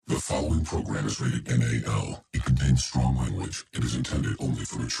following program is rated NAL. It contains strong language. It is intended only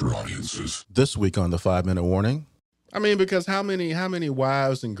for mature audiences. This week on the 5-Minute Warning. I mean, because how many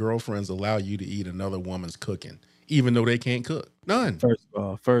wives and girlfriends allow you to eat another woman's cooking, even though they can't cook? None. First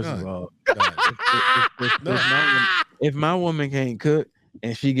of all, if my woman can't cook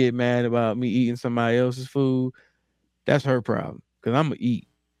and she get mad about me eating somebody else's food, that's her problem. Because I'm gonna eat.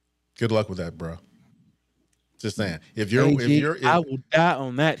 Good luck with that, bro. Just saying. I will die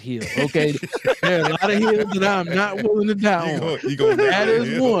on that hill. Okay, there are a lot of hills that I'm not willing to die on. That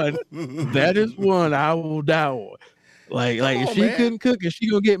is one. That is one I will die on. Like if she couldn't cook and she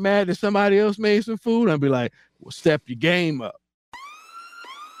gonna get mad that somebody else made some food, I'll be like, well, step your game up.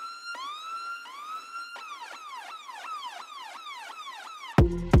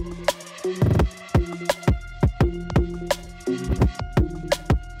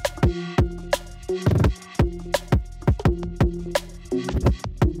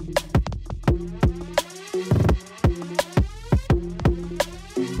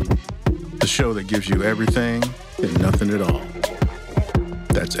 The show that gives you everything and nothing at all.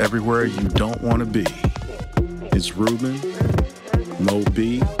 That's everywhere you don't want to be. It's Ruben, Mo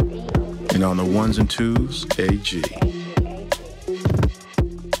B, and on the ones and twos, AG.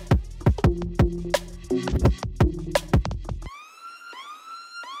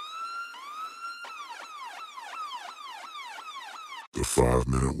 The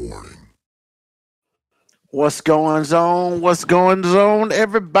 5-Minute Warning. What's going on? What's going on,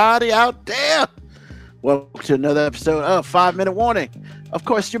 everybody out there? Welcome to another episode of 5-Minute Warning. Of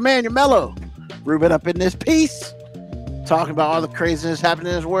course, your man, your mellow, Ruben up in this piece, talking about all the craziness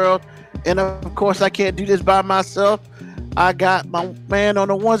happening in this world. And of course, I can't do this by myself. I got my man on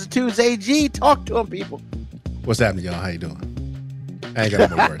the ones and twos, AG. Talk to him, people. What's happening, y'all? How you doing? I ain't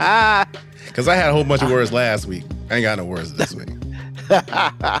got no words. Because I had a whole bunch of words last week. I ain't got no words this week.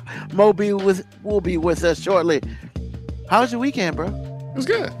 Moby will be with us shortly. How was your weekend, bro? It was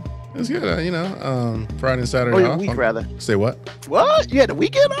good. It was good. Friday and Saturday your off. week, rather. Say what? What? You had the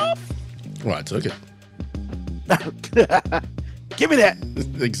weekend off? Well, I took it. Give me that.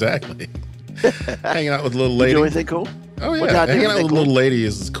 Exactly. Hanging out with a little lady. You do anything cool? Oh, yeah. Hanging out with a little lady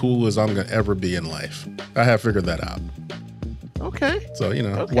is as cool as I'm going to ever be in life. I have figured that out. Okay. So,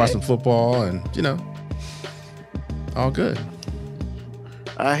 watch some football and, all good.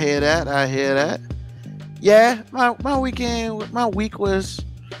 I hear that. Yeah, my week was,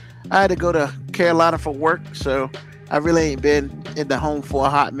 I had to go to Carolina for work, so I really ain't been in the home for a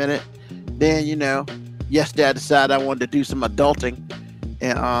hot minute. Then, yesterday I decided I wanted to do some adulting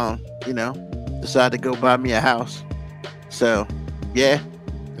and, decided to go buy me a house. So, yeah.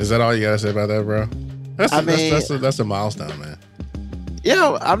 Is that all you gotta say about that, bro? That's a milestone, man.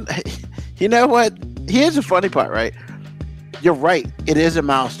 You know what? Here's the funny part, right? You're right. It is a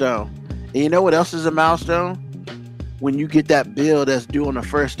milestone. And you know what else is a milestone? When you get that bill that's due on the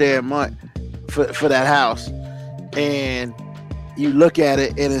first day of the month for that house, and you look at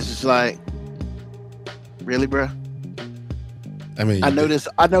it and it's just like, really, bro? I mean, I know this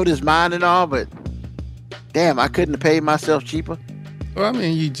mine and all, but damn, I couldn't have paid myself cheaper. Well, I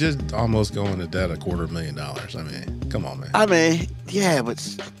mean, you just almost go into debt $250,000. I mean, come on, man. I mean, yeah,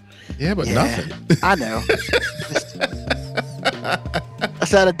 but nothing. I know.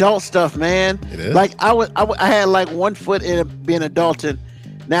 That's that adult stuff, man. It is. Like I had like 1 foot in being adulting.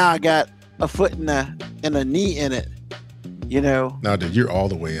 Now I got a foot and a knee in it. No, dude, you're all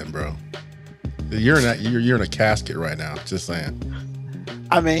the way in, bro. You're in a casket right now. Just saying.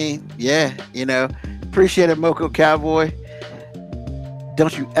 I mean, yeah, appreciate it, Moco Cowboy.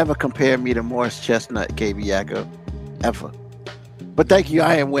 Don't you ever compare me to Morris Chestnut, KB Yakko, ever. But thank you,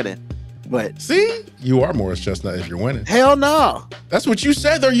 I am winning. But see, you are Morris Chestnut if you're winning. Hell no. That's what you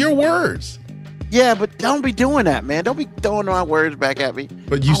said. They're your words. Yeah, but don't be doing that, man. Don't be throwing my words back at me.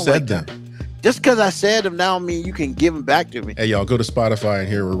 But you said them. Just because I said them now mean you can give them back to me. Hey, y'all, go to Spotify and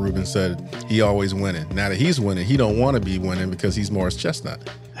hear where Ruben said he always winning. Now that he's winning, he don't want to be winning because he's Morris Chestnut.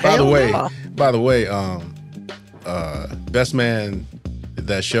 By the way, Best Man,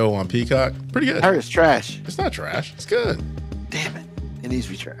 that show on Peacock, pretty good. I heard it's trash. It's not trash. It's good. Damn it. It needs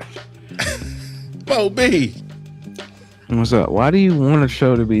to be trash. Mo B. What's up? Why do you want a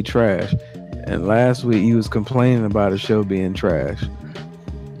show to be trash? And last week you was complaining about a show being trash.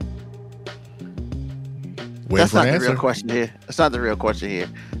 That's not the real question here. That's not the real question here.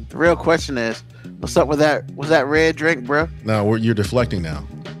 The real question is, what's up with that? Was that red drink, bro? No, you're deflecting now.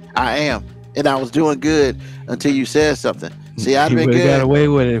 I am, and I was doing good until you said something. See, I've been good. Got away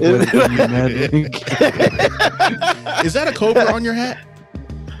with it. Is that a cobra on your hat?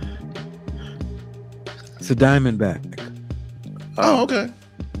 It's a Diamondback. Oh, okay.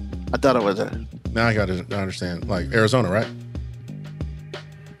 I thought it was Now I understand. Like Arizona, right?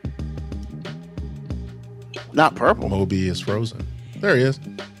 Not purple. Moby is frozen. There he is.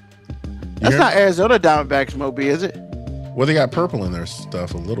 That's not Arizona Diamondbacks Moby, is it? Well, they got purple in their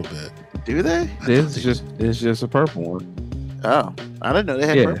stuff a little bit. Do they? It's just a purple one. Oh, I didn't know they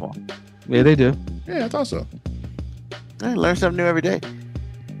had purple. Yeah, they do. Yeah, I thought so. I learn something new every day.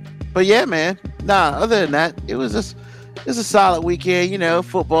 But yeah, man. Nah, other than that, it's a solid weekend. You know,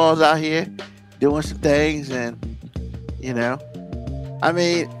 football's out here doing some things, and you know, I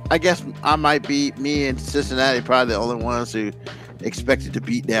mean, I guess I might be me and Cincinnati probably the only ones who expected to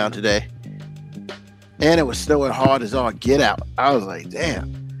beat down today. And it was snowing hard as all get out. I was like,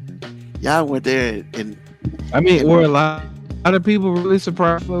 damn, y'all went there and I mean, were a lot of people really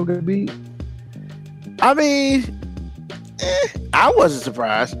surprised Flo got beat? I mean, I wasn't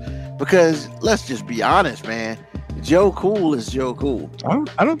surprised because let's just be honest, man. Joe Cool is Joe Cool.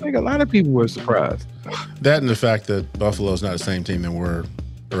 I don't think a lot of people were surprised. That and the fact that Buffalo's not the same team they were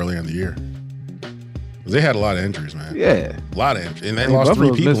earlier in the year. They had a lot of injuries, man. Yeah. A lot of injuries. And they lost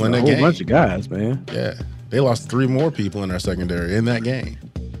Buffalo's 3 people in that game. A whole bunch of guys, man. Yeah. They lost 3 more people in their secondary in that game.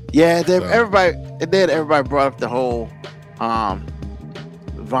 Yeah, everybody brought up the whole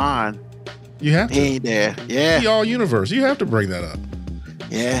Vaughn. You have to. He ain't there. Yeah. He all universe. You have to bring that up.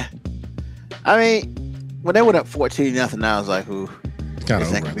 Yeah. I mean, when they went up 14-0, I was like, ooh, it's kind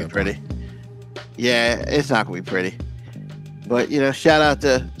of not gonna be pretty. Yeah, it's not gonna be pretty. But you know, shout out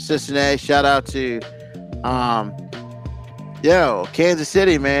to Cincinnati, shout out to Kansas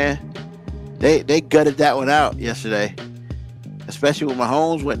City, man. They gutted that one out yesterday. Especially when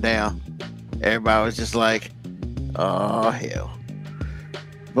Mahomes went down. Everybody was just like, oh hell.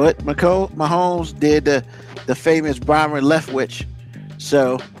 But Mahomes did the famous Byron Leftwich.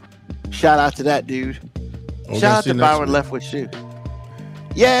 So shout out to that dude. Shout out to Byron Leftwich too.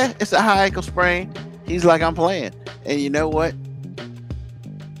 Yeah, it's a high ankle sprain. He's like, I'm playing. And you know what?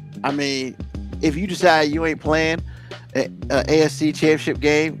 I mean, if you decide you ain't playing an AFC championship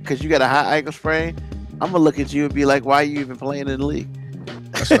game because you got a high ankle sprain, I'm gonna look at you and be like, why are you even playing in the league?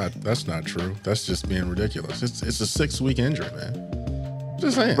 That's not true. That's just being ridiculous. It's a 6-week injury, man.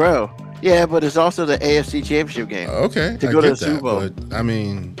 Just saying, bro. Yeah, but it's also the AFC championship game. Okay, to go to the Super Bowl. But, I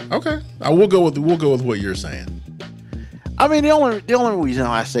mean, okay, we'll go with what you're saying. I mean, the only reason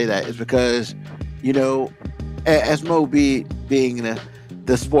I say that is because, you know, as Mo B being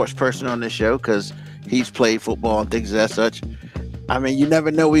the sports person on this show, because he's played football and things of that such. I mean, you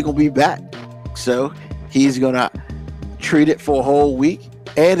never know we're gonna be back, so he's gonna treat it for a whole week,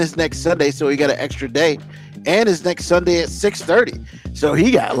 and it's next Sunday, so he got an extra day, and it's next Sunday at 6:30, so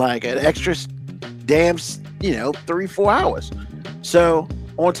he got like an extra damn 3-4 hours. So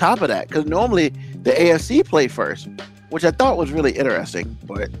on top of that, because normally the AFC play first, which I thought was really interesting,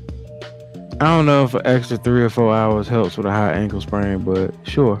 but I don't know if an extra 3 or 4 hours helps with a high ankle sprain, but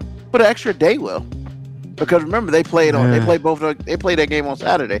sure. But an extra day will, because remember they played that game on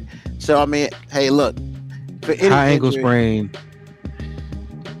Saturday. So I mean, hey, look, for any high ankle sprain.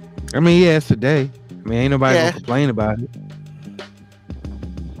 I mean, yeah, it's a day. I mean, ain't nobody gonna complain about it.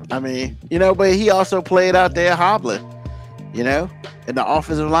 I mean, but he also played out there hobbling, and the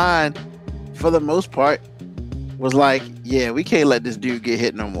offensive line, for the most part, was like, yeah, we can't let this dude get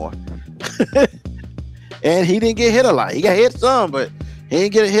hit no more. And he didn't get hit a lot. He got hit some, but he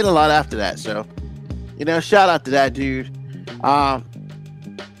didn't get hit a lot after that. So, shout out to that dude.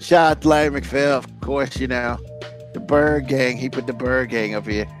 Shout out to Larry McPhail, of course, the Bird Gang. He put the Bird Gang up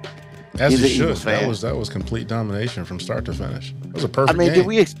here. As he should. That was complete domination from start to finish. It was a perfect game.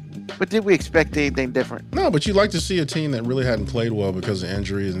 Did we expect anything different? No, but you like to see a team that really hadn't played well because of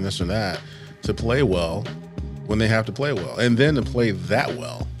injuries and this and that to play well when they have to play well, and then to play that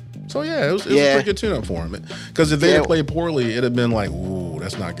well. So yeah, it was a pretty good tune-up for him. Because if they had played poorly, it'd have been like, ooh,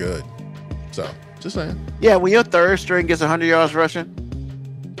 that's not good. So just saying. Yeah, when your third string gets 100 yards rushing,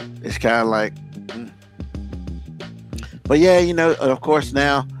 it's kind of like. But yeah, of course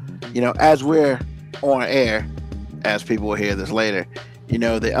now, as we're on air, as people will hear this later,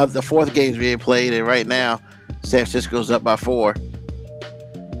 the fourth game's being played, and right now, San Francisco's up by 4.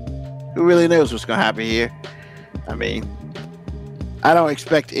 Who really knows what's going to happen here? I mean, I don't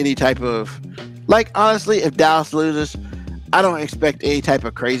expect any type of, honestly, if Dallas loses, I don't expect any type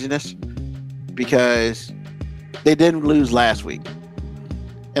of craziness because they didn't lose last week.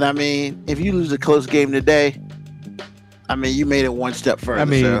 And I mean, if you lose a close game today, I mean, you made it one step further. I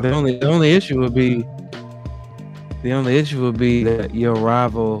mean, so. the only issue would be that your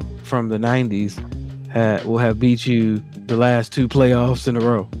rival from the 90s will have beat you the last 2 playoffs in a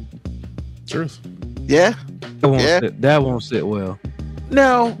row. Truth. Yeah. That won't sit well.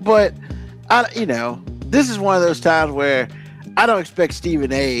 No, but this is one of those times where I don't expect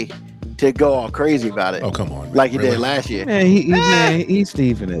Stephen A. to go all crazy about it. Oh, come on, man. Like he did last year. Man, he's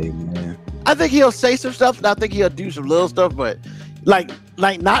Stephen A. Man. I think he'll say some stuff, and I think he'll do some little stuff, but like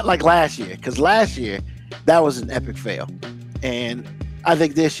not like last year, because last year that was an epic fail, and I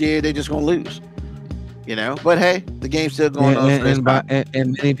think this year they're just gonna lose. But hey, the game's still going on.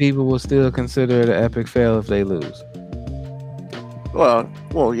 And many people will still consider it an epic fail if they lose.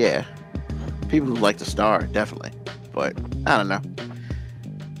 Well, yeah. People who like the star, definitely. But I don't know.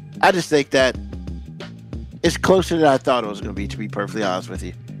 I just think that it's closer than I thought it was going to be perfectly honest with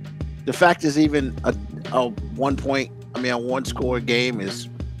you. The fact is even a 1 score game is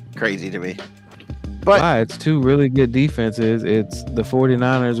crazy to me. But it's two really good defenses. It's the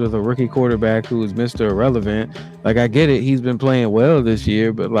 49ers with a rookie quarterback who is Mr. Irrelevant. Like, I get it. He's been playing well this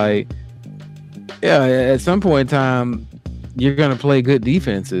year, but at some point in time, you're going to play good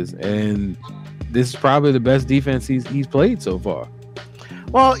defenses. And this is probably the best defense he's played so far.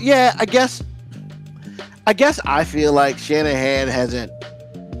 Well, yeah, I guess I feel like Shanahan hasn't,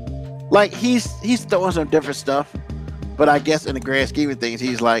 he's throwing some different stuff. But I guess in the grand scheme of things,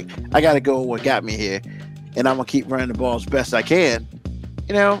 he's like, I got to go with what got me here, and I'm gonna keep running the ball as best I can.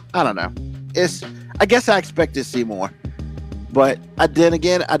 I don't know. I guess I expected to see more, but I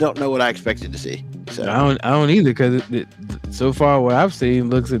don't know what I expected to see. So I don't either, because so far what I've seen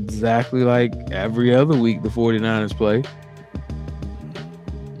looks exactly like every other week the 49ers play.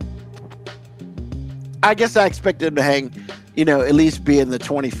 I guess I expected them to hang, at least be in the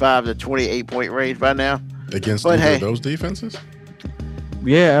 25 to 28 point range by now. Against either of those defenses?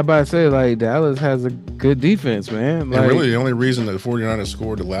 Yeah, I'm about to say, Dallas has a good defense, man. And really, the only reason the 49ers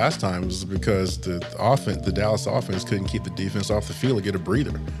scored the last time was because the Dallas offense couldn't keep the defense off the field to get a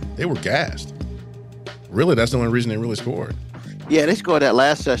breather. They were gassed. Really, that's the only reason they really scored. Yeah, they scored that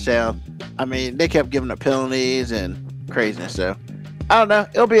last touchdown. I mean, they kept giving up penalties and craziness. So, I don't know.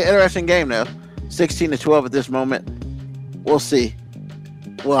 It'll be an interesting game, though. 16-12 at this moment. We'll see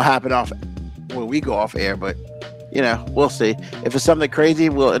what'll happen when we go off air, but we'll see. If it's something crazy,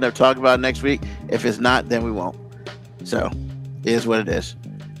 we'll end up talking about it next week. If it's not, then we won't. So it is what it is.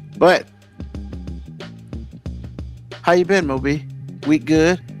 But how you been, Moby? Week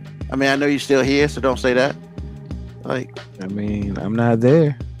good? I mean, I know you're still here, so don't say that. I'm not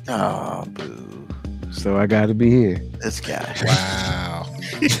there. Oh, boo. So I got to be here. This guy. Wow.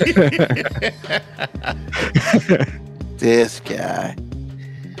 This guy.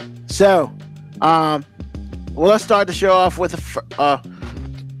 So, let's start the show off with a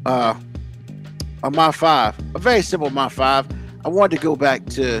my five, a very simple my five. I wanted to go back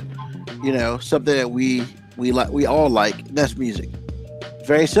to, something that we all like. That's music.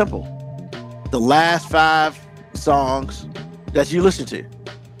 Very simple. The last 5 songs that you listen to,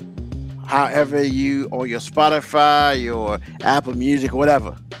 however you, or your Spotify, your Apple Music,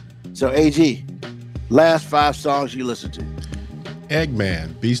 whatever. So, AG, last 5 songs you listen to.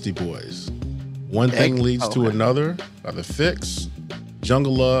 Eggman, Beastie Boys. One Thing Leads to Another by The Fix.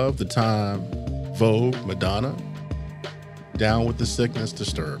 Jungle Love, The Time, Vogue, Madonna. Down with the Sickness,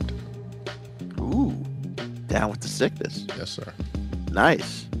 Disturbed. Ooh, Down with the Sickness. Yes, sir.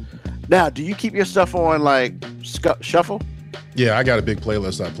 Nice. Now, do you keep your stuff on shuffle? Yeah, I got a big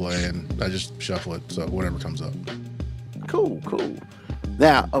playlist I play, and I just shuffle it, so whatever comes up. Cool.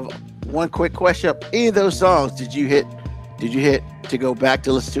 Now, one quick question: any of those songs did you hit to go back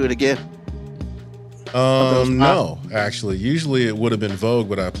to listen to it again? No, actually. Usually it would have been Vogue,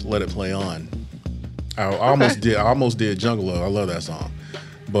 but I let it play on. I almost did Jungle Love. I love that song,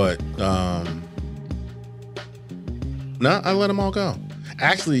 but no, I let them all go.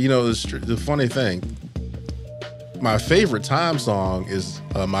 Actually, the funny thing, my favorite Time song is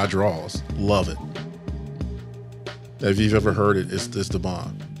My Draws. Love it. If you've ever heard it, it's the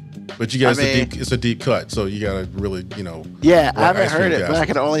bomb. But it's a deep cut, so you gotta really, Yeah, I haven't heard it, but I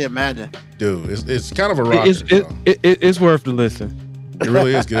can only imagine. Dude, it's kind of a rocker. It's worth the listen. It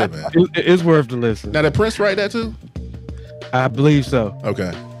really is good, man. It's worth the listen. Now, did Prince write that too? I believe so.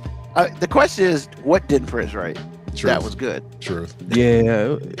 Okay. The question is, what did Prince write? Truth. That was good. Truth.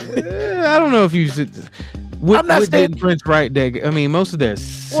 Yeah, I don't know if you should. What did Prince write? That, I mean, most of their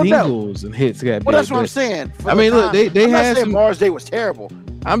singles and hits got. Well, that's what I'm saying. Look, they had some. Mars Day was terrible.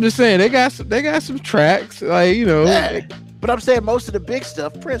 I'm just saying they got some tracks, Yeah, but I'm saying most of the big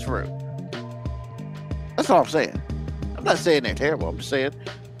stuff Prince wrote. That's all I'm saying. I'm not saying they're terrible. I'm just saying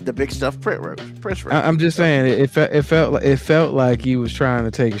the big stuff Prince wrote. I'm just saying it felt like he was trying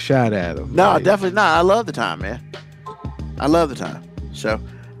to take a shot at him. No, definitely not. I love the time, man. I love the time. So,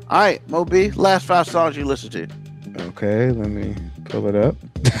 all right, Mo B, last 5 songs you listen to. Okay, let me pull it up.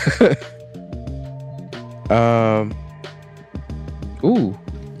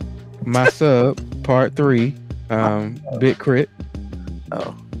 My sub part 3, Bit Crit.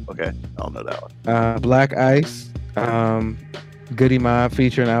 Oh, okay. I don't know that one. Black Ice, Goody Mob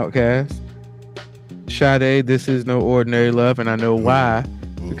featuring Outkast. Sade, This Is No Ordinary Love, and I know why,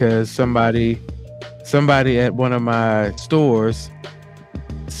 because somebody at one of my stores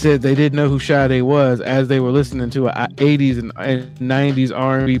said they didn't know who Sade was as they were listening to an 80s and 90s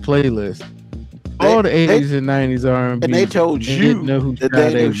R&B playlist. All the 80s and 90s R&B, and they told you know who that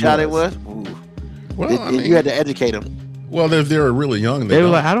they knew Sade was. Well, you had to educate them. Well, if they were really young, they were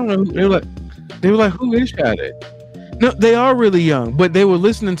like, I don't know. They were like, who is Sade? No, they are really young, but they were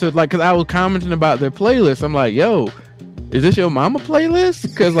listening to because I was commenting about their playlist. I'm like, yo, is this your mama playlist?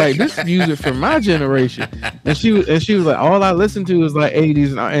 Because like this music from my generation, and she was like, all I listen to is like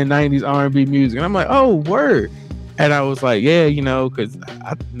 80s and 90s R&B music, and I'm like, oh, word. And I was like, yeah, because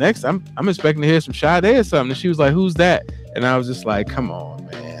next I'm expecting to hear some Sade or something. And she was like, who's that? And I was just like, come on,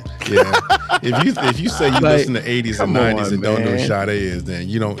 man. Yeah. If you say you listen to 80s and 90s and don't know who Sade is, then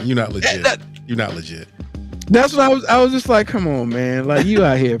you're not legit. You're not legit. That's what I was just like, come on, man. Like you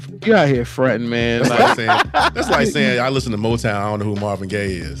out here fronting, man. That's like saying I listen to Motown, I don't know who Marvin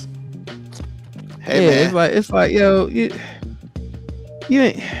Gaye is. Hey, man. It's like, yo, you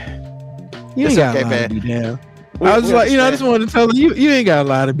ain't got a lot to be down. I was like, I just wanted to tell you ain't got a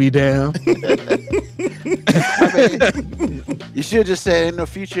lot to be down. You should have just said ain't no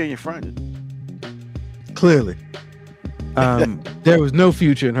future in your front. Clearly. There was no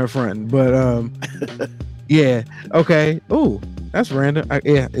future in her front, but yeah, okay. Oh, that's random.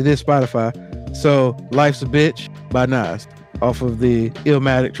 Yeah, it is Spotify. So Life's a Bitch by Nas off of the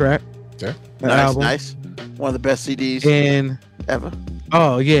Illmatic track. Okay. Nice. One of the best CDs ever.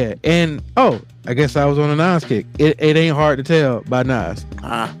 Oh yeah, and I guess I was on a Nas kick. It ain't hard to tell by Nas.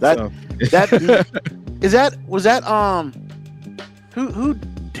 Was that who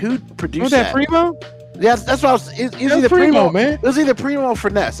produced was that? Primo? Yeah, that's what I was. It was either Primo, man. It was either Primo or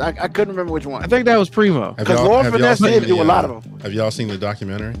Finesse. I couldn't remember which one. I think that was Primo. Because Lord Finesse did do a lot of them. Have y'all seen the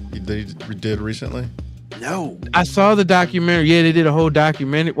documentary he did recently? No. I saw the documentary. Yeah, they did a whole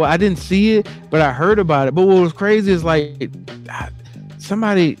documentary. Well, I didn't see it, but I heard about it. But what was crazy is like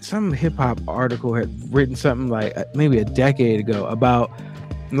some hip hop article had written something like maybe a decade ago about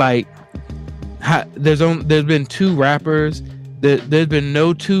like how there's been two rappers. There's been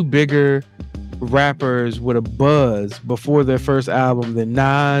no two bigger rappers with a buzz before their first album than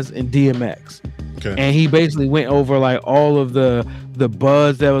Nas and DMX. Okay. And he basically went over like all of the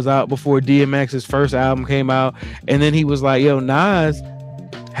buzz that was out before DMX's first album came out, and then he was like, yo, Nas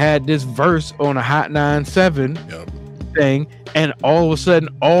had this verse on a Hot 97 thing, and all of a sudden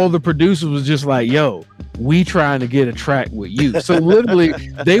all the producers was just like, yo, we trying to get a track with you. So literally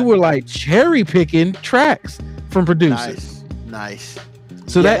they were like cherry picking tracks from producers. Nice.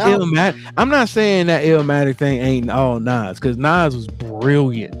 So that Illmatic, I'm not saying that Illmatic thing ain't all Nas, because Nas was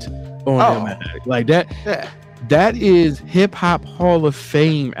brilliant on Illmatic. Like that, that is hip hop Hall of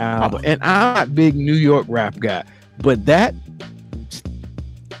Fame album. And I'm not a big New York rap guy, but that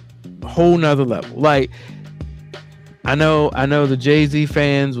whole nother level. Like I know the Jay-Z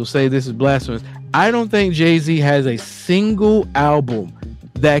fans will say this is blasphemous. I don't think Jay-Z has a single album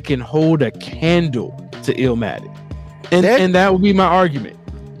that can hold a candle to Illmatic. And that would be my argument.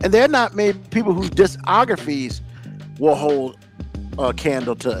 And they're not many people whose discographies will hold a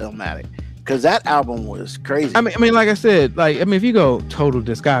candle to Illmatic, because that album was crazy. I mean, like I said, if you go total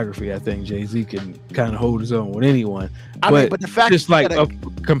discography, I think Jay-Z can kind of hold his own with anyone. But the fact just like a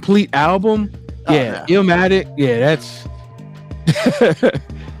complete album, Illmatic, that's.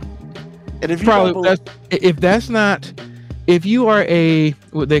 And if you probably if you are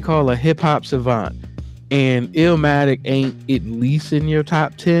what they call a hip hop savant, and Illmatic ain't at least in your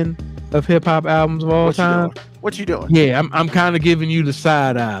top 10 of hip hop albums of all time. What you doing? Yeah, I'm kind of giving you the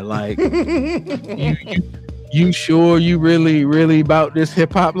side eye. Like, you sure you really about this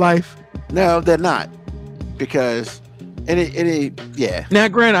hip hop life? No, they're not, because yeah. Now,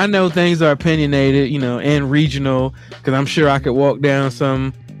 granted, I know things are opinionated, and regional, because I'm sure I could walk down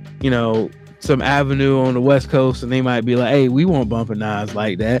some avenue on the West Coast and they might be like, hey, we won't bump a Nas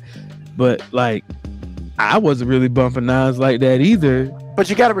like that. But like, I wasn't really bumping Nas like that either. But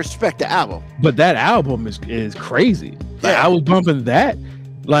you got to respect the album. But that album is crazy. Like, I was bumping that.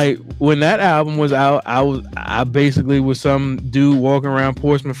 Like when that album was out, I basically was some dude walking around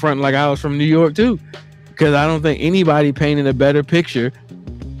Portsmouth fronting like I was from New York too. Because I don't think anybody painted a better picture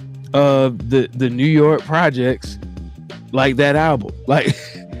of the New York projects like that album. Like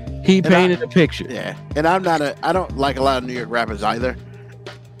He painted a picture. Yeah, and I don't like a lot of New York rappers either.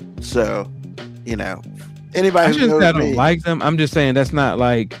 So, you know, anybody who knows I don't like them. I'm just saying that's not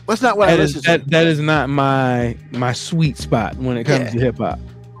like. That's not what I listen to. That is not my sweet spot when it comes to hip hop.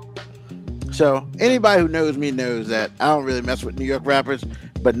 So anybody who knows me knows that I don't really mess with New York rappers.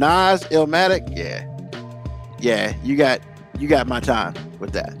 But Nas, Illmatic, yeah, you got my time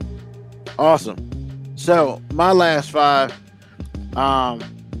with that. Awesome. So my last 5.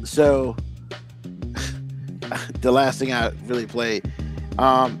 So the last thing I really played.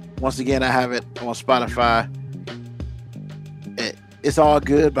 Once again, I have it on Spotify. It's All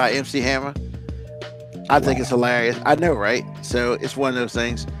Good by MC Hammer. I think it's hilarious. I know, right? So it's one of those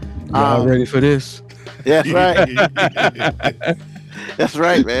things. Y'all ready for this? Yeah, that's right. That's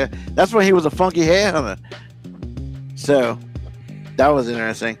right, man. That's when he was a funky headhunter. So that was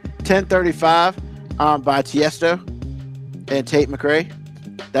interesting. 1035 by Tiesto and Tate McRae.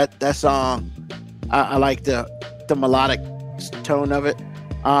 That song, I like the melodic tone of it.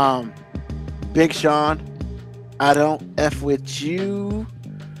 Big Sean, I Don't F With You.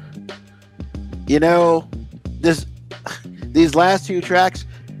 You know, these last 2 tracks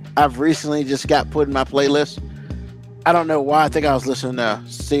I've recently just got put in my playlist. I don't know why. I think I was listening to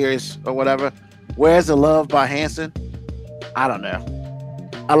Sirius or whatever. Where's the Love by Hanson? I don't know.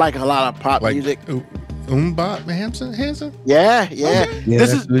 I like a lot of pop music. Bop Hanson? Yeah. Okay.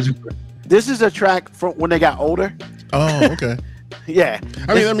 This is a track from when they got older. Oh, okay. Yeah.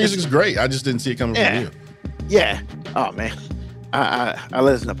 I mean, that music's great. I just didn't see it coming from you. Yeah. Oh man. I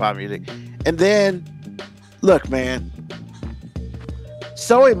listen to pop music. And then look, man.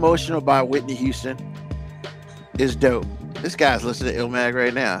 So Emotional by Whitney Houston is dope. This guy's listening to Illmatic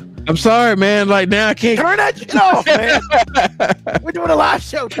right now. I'm sorry, man. Like now I can't turn that shit off, man. We're doing a live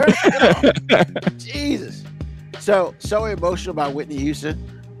show. Turn that shit off. Jesus. So Emotional by Whitney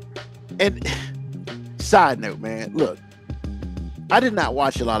Houston. And side note, man, look, I did not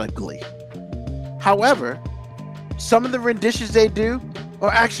watch a lot of Glee. However, some of the renditions they do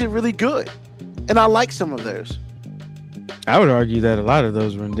are actually really good. And I like some of those. I would argue that a lot of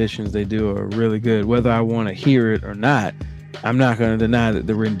those renditions they do are really good. Whether I want to hear it or not, I'm not going to deny that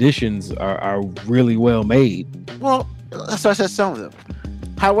the renditions are really well made. Well, that's why I said some of them.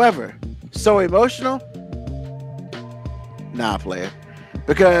 However, So Emotional, nah, player.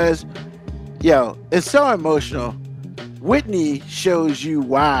 Because, it's So Emotional. Whitney shows you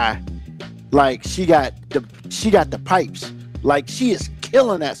why, like, she got the pipes. Like, she is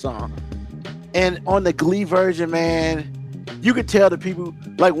killing that song. And on the Glee version, man, you could tell the people,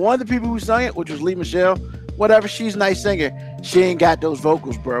 like one of the people who sang it, which was Lee Michelle, whatever, she's a nice singer. She ain't got those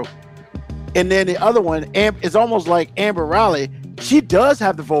vocals, bro. And then the other one, it's almost like Amber Riley. She does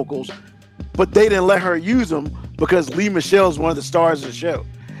have the vocals, but they didn't let her use them because Lee Michelle is one of the stars of the show.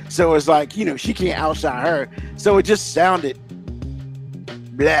 So it's like, she can't outshine her. So it just sounded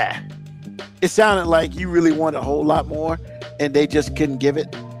blah. It sounded like you really wanted a whole lot more, and they just couldn't give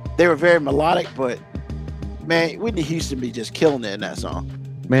it. They were very melodic, but man, Whitney Houston be just killing it in that song.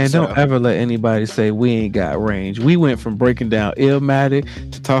 Man, don't ever let anybody say we ain't got range. We went from breaking down Illmatic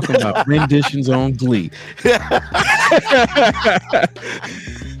to talking about renditions on Glee.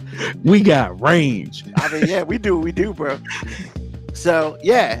 We got range. I mean, yeah, we do, bro. So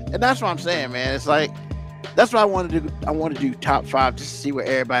yeah, and that's what I'm saying, man. It's like that's what I want to do. I want to do top 5 just to see where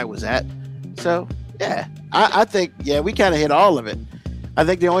everybody was at. So yeah, I think we kind of hit all of it. I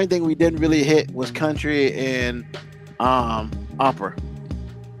think the only thing we didn't really hit was country and opera,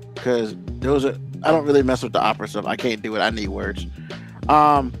 because those are, I don't really mess with the opera stuff. I can't do it. I need words.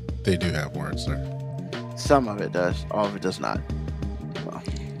 They do have words, sir. Some of it does. All of it does not. Well,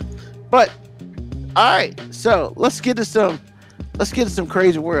 but all right, so let's get to some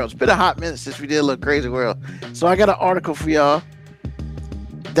crazy world. It's been a hot minute since we did a little crazy world. So I got an article for y'all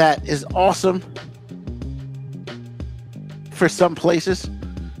that is awesome for some places.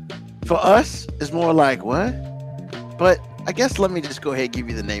 For us, it's more like, what? But I guess let me just go ahead and give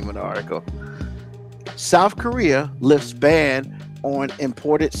you the name of the article. South Korea lifts ban on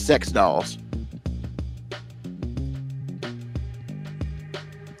imported sex dolls.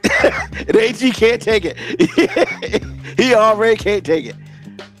 And AG can't take it. He already can't take it.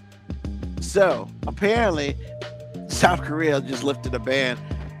 So apparently South Korea just lifted a ban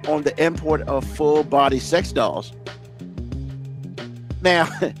on the import of full body sex dolls. Now,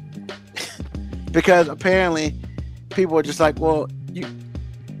 because apparently people are just like, well,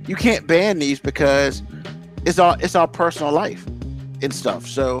 you can't ban these because it's our personal life and stuff.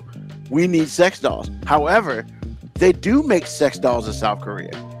 So we need sex dolls. However, they do make sex dolls in South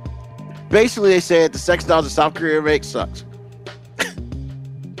Korea. Basically, they said the sex dolls in South Korea make sucks.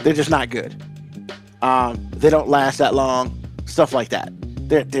 They're just not good. They don't last that long. Stuff like that.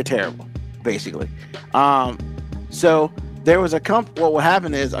 They're terrible, basically. So there was what would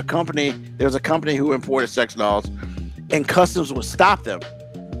happen is there was a company who imported sex dolls, and customs would stop them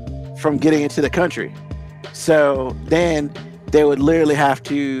from getting into the country. So then they would literally have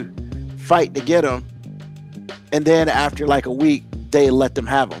to fight to get them, and then after like a week, they let them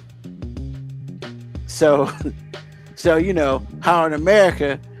have them. So you know how in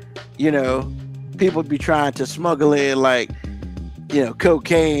America, you know, people would be trying to smuggle in like, you know,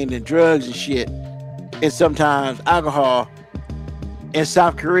 cocaine and drugs and shit, and sometimes alcohol. In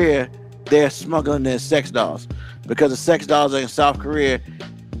South Korea, they're smuggling in sex dolls because the sex dolls in South Korea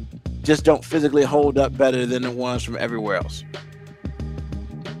just don't physically hold up better than the ones from everywhere else.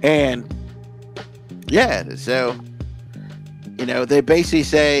 And yeah, so, you know, they basically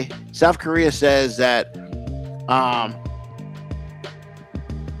say, South Korea says that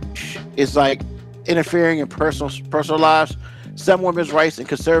it's like interfering in personal lives. Some women's rights and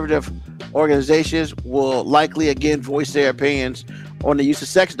conservative organizations will likely again voice their opinions on the use of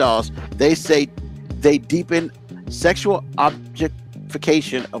sex dolls. They say they deepen sexual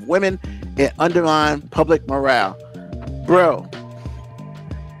objectification of women and undermine public morale. Bro,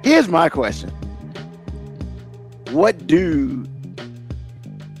 here's my question. What dude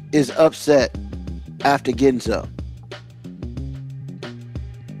is upset after getting some?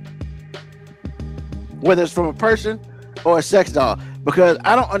 Whether it's from a person or a sex doll. Because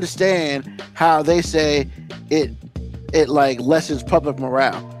I don't understand how they say it like lessens public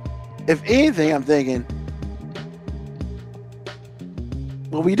morale. If anything, I'm thinking,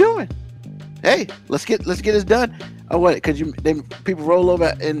 what we doing? Hey, let's get this done. Or what? Could people roll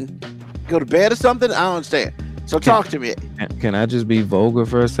over and go to bed or something? I don't understand. So talk to me. Can I just be vulgar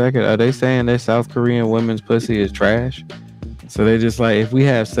for a second? Are they saying that South Korean women's pussy is trash? So they just like, if we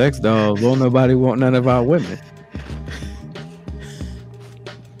have sex dolls, won't nobody want none of our women?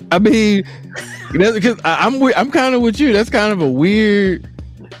 I mean, that's because I'm kind of with you. That's kind of a weird.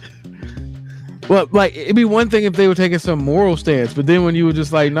 Well, like it'd be one thing if they were taking some moral stance, but then when you were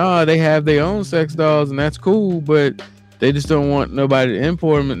just like, nah, they have their own sex dolls and that's cool, but they just don't want nobody to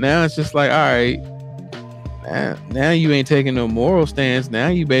import them. And now it's just like, all right, now you ain't taking no moral stance. Now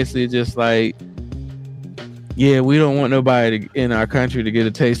you basically just like, yeah, we don't want nobody in our country to get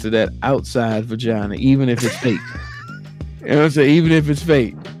a taste of that outside vagina, even if it's fake. You know what I'm saying? Even if it's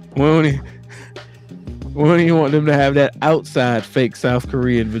fake. We don't even want them to have that outside fake South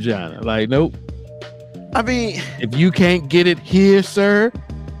Korean vagina. Like, nope. I mean, if you can't get it here, sir,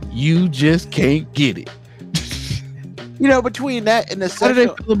 you just can't get it. You know, between that and the how do they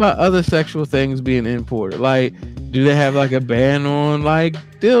feel about other sexual things being imported? Like, do they have like a ban on like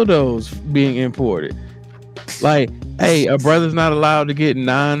dildos being imported? Like, hey, a brother's not allowed to get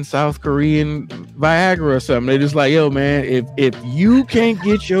non-South Korean Viagra or something. They're just like, yo, man, if you can't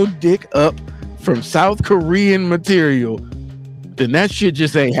get your dick up from South Korean material, then that shit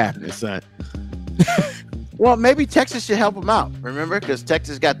just ain't happening, son. Well, maybe Texas should help them out. Remember, because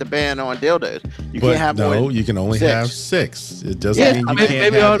Texas got the ban on dildos. Can't have more. You can only have 6. It doesn't mean you can't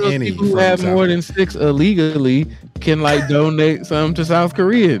maybe have all those any. People who have more than 6 illegally can like donate some to South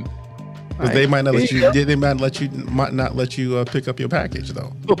Korean. Because they might not let you. They might not let you pick up your package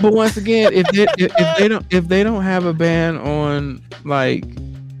though. But once again, if they don't have a ban on like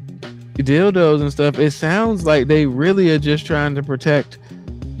dildos and stuff, it sounds like they really are just trying to protect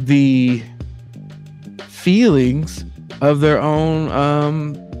the feelings of their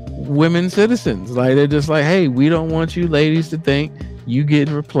own women citizens. Like they're just like, hey, we don't want you ladies to think you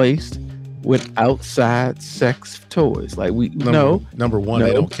getting replaced with outside sex toys. Like number one,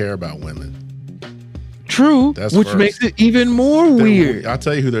 they don't care about women. True, which first. Makes it even more weird. I'll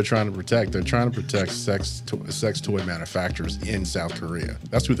tell you who they're trying to protect. They're trying to protect sex toy manufacturers in South Korea.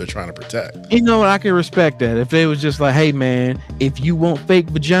 That's who they're trying to protect. You know what? I can respect that. If they was just like, hey man, if you want fake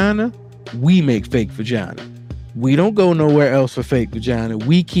vagina, we make fake vagina. We don't go nowhere else for fake vagina.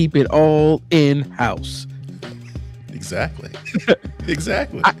 We keep it all in house. Exactly.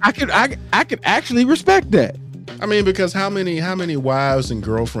 Exactly. I could actually respect that. I mean, because how many wives and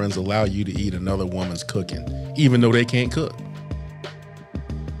girlfriends allow you to eat another woman's cooking, even though they can't cook?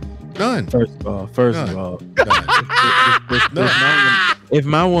 None. First of all, if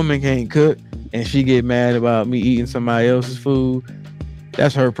my woman can't cook and she get mad about me eating somebody else's food,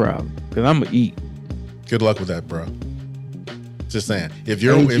 that's her problem. Because I'm gonna eat. Good luck with that, bro. Just saying.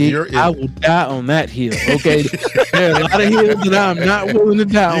 I will die on that hill. Okay, there are a lot of hills that I'm not willing to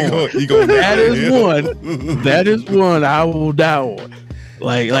die on. That is one I will die on.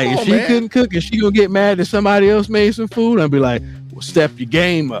 Like if she couldn't cook and she gonna get mad that somebody else made some food, I'll be like, step your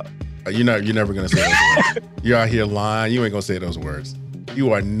game up. You're never gonna say those words. You're out here lying. You ain't gonna say those words.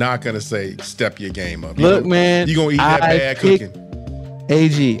 You are not gonna say step your game up. Look, man, you gonna eat that bad cooking.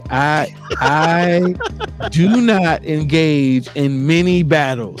 AG, I do not engage in many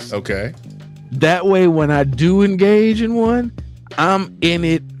battles. Okay. That way, when I do engage in one, I'm in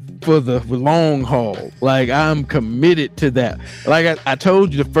it for the long haul. Like, I'm committed to that. Like I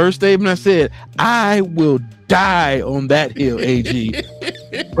told you the first statement I said, I will die on that hill, AG.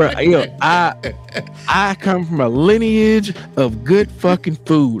 Bro, I come from a lineage of good fucking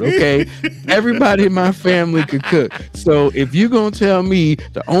food, okay? Everybody in my family could cook. So if you're gonna tell me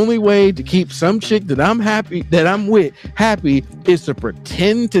the only way to keep some chick that I'm with happy is to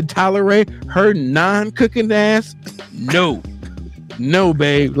pretend to tolerate her non-cooking ass, no,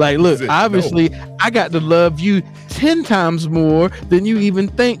 babe. Like, look, obviously, no. I got to love you 10 times more than you even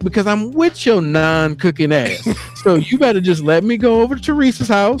think because I'm with your non-cooking ass. So you better just let me go over to Teresa's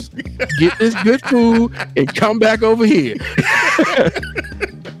house, get this good food, and come back over here.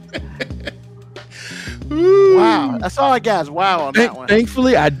 Wow, that's all I got is wow on that one.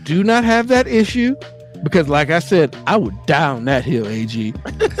 Thankfully, I do not have that issue because, like I said, I would die on that hill, AG.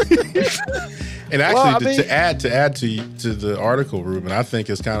 And actually, to add to the article, Ruben, I think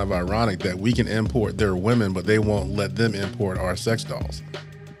it's kind of ironic that we can import their women, but they won't let them import our sex dolls.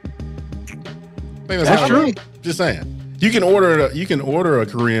 I think that's true. Just saying, you can order a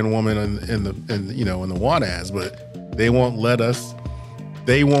Korean woman in the Wanaz, but they won't let us.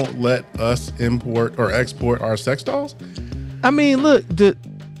 They won't let us import or export our sex dolls. I mean, look, do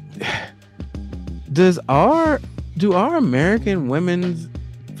our American women's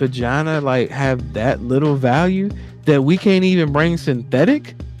vagina like have that little value that we can't even bring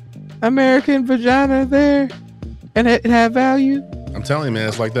synthetic American vagina there and it have value? I'm telling you, man,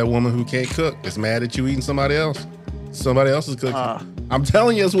 it's like that woman who can't cook. It's mad at you eating somebody else. Somebody else's cooking. I'm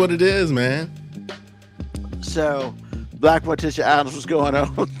telling you, it's what it is, man. So, Black Morticia Adams was going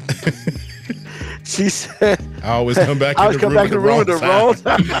on. She said, "I always come back to the room the wrong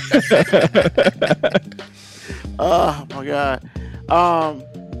time." Oh my God.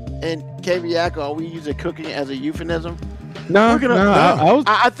 And KB Yako, are we using cooking as a euphemism? No.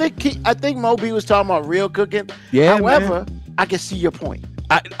 I think Moby was talking about real cooking. Yeah. However, I can see your point.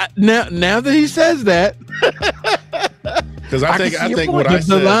 Now that he says that, because I think what I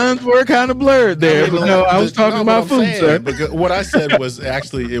said, the lines were kind of blurred there. I was talking about food, sir. Because what I said was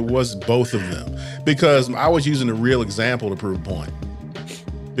actually it was both of them, because I was using a real example to prove a point.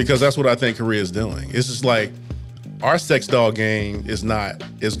 Because that's what I think Korea is doing. It's just like, our sex doll game is not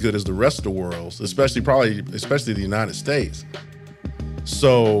as good as the rest of the world's, especially the United States.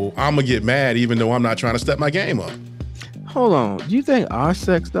 So I'm gonna get mad even though I'm not trying to step my game up. Hold on. Do you think our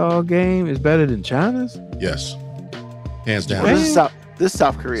sex doll game is better than China's? Yes. Hands down. Well, this is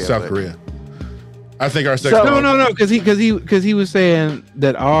South Korea. South Korea. I think our sex doll. No, because he was saying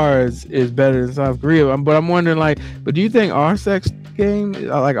that ours is better than South Korea. But I'm wondering, but do you think our sex game,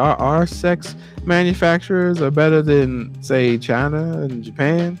 like our sex manufacturers, are better than, say, China and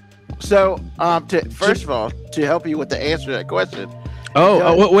Japan? So, first of all, to help you with the answer to that question.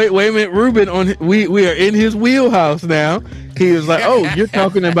 Wait a minute, Ruben. We are in his wheelhouse now. He was like, "Oh, you're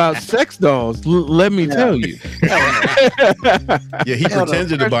talking about sex dolls. Let me tell you." Yeah, he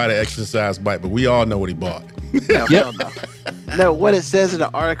pretended to buy the exercise bike, but we all know what he bought. No, what it says in the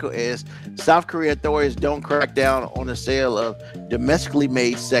article is South Korea authorities don't crack down on the sale of domestically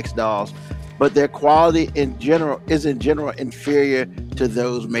made sex dolls, but their quality is in general inferior to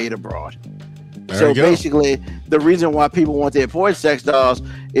those made abroad. So basically, the reason why people want to import sex dolls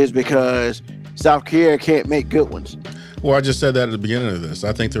is because South Korea can't make good ones. Well, I just said that at the beginning of this.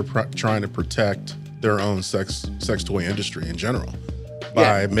 I think they're trying to protect their own sex toy industry in general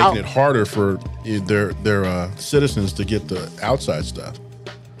by making it harder for their citizens to get the outside stuff.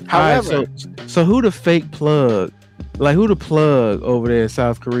 However, so who the fake plug? Like, who the plug over there in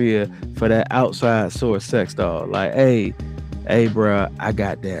South Korea for that outside source sex doll? Like, hey, bro, I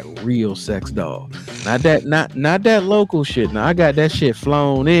got that real sex doll. Not that local shit. Now I got that shit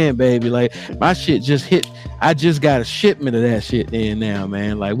flown in, baby. Like, my shit just hit. I just got a shipment of that shit in now,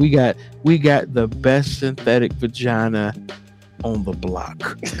 man. Like, we got the best synthetic vagina on the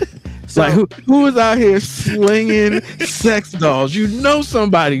block. So, like, who is out here slinging sex dolls? You know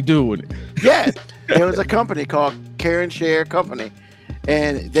somebody doing it. Yeah, there was a company called Karen Share Company,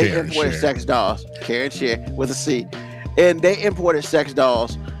 and they imported sex dolls. Karen Share with a C. And they imported sex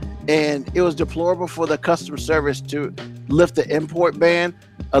dolls, and it was deplorable for the customer service to lift the import ban,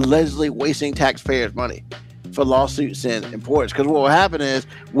 allegedly wasting taxpayers' money for lawsuits and imports. Because what will happen is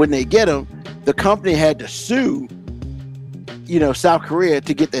when they get them, the company had to sue, South Korea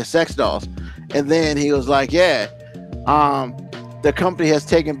to get their sex dolls. And then he was like, yeah, the company has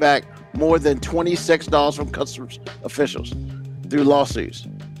taken back more than 20 sex dolls from customs officials through lawsuits.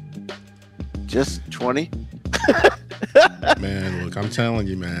 Just 20? Man, look, I'm telling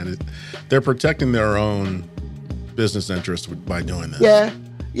you, man, they're protecting their own business interests by doing this.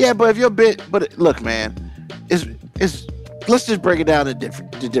 Yeah, but if you're but look, man, it's let's just break it down to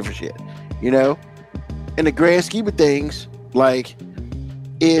different shit. In the grand scheme of things, like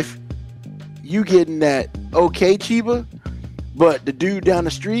if you getting that okay Chiba, but the dude down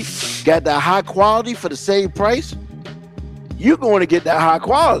the street got that high quality for the same price, you're going to get that high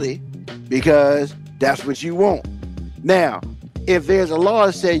quality because that's what you want. Now, if there's a law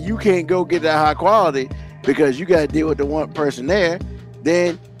that says you can't go get that high quality because you got to deal with the one person there,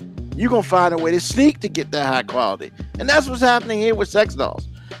 then you're going to find a way to sneak to get that high quality. And that's what's happening here with sex dolls.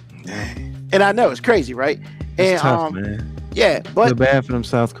 And I know it's crazy, right? It's tough, man. Yeah, but feel bad for them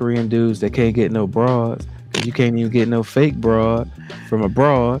South Korean dudes that can't get no broads. You can't even get no fake broad from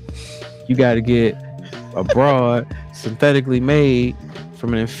abroad. You got to get a broad synthetically made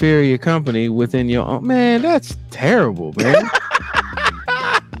from an inferior company within your own. Man, that's terrible, man.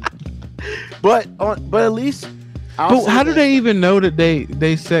 but at least. But how do they even know that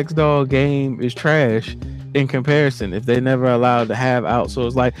they sex doll game is trash in comparison if they never allowed to have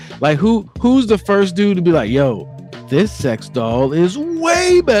outsourced? Like who's the first dude to be like, yo, this sex doll is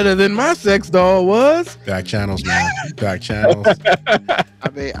way better than my sex doll was? Back channels, man. Back channels.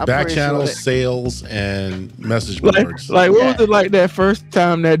 I'm back channels, sure sales, and message boards. What was it like that first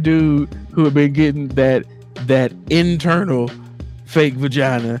time that dude who had been getting that internal fake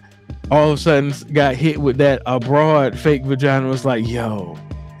vagina all of a sudden got hit with that abroad fake vagina, was like, yo,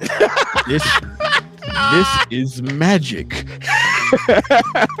 this is magic.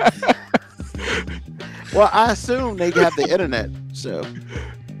 Well, I assume they have the internet, so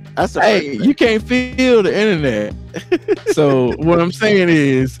that's you can't feel the internet. So what I'm saying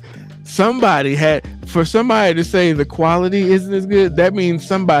is, for somebody to say the quality isn't as good, that means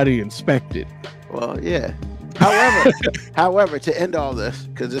somebody inspected. Well, yeah. However, to end all this,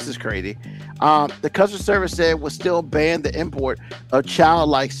 because this is crazy, the Customs Service said will still ban the import of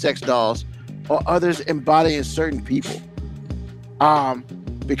childlike sex dolls or others embodying certain people.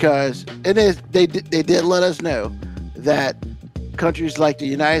 Because they did let us know that countries like the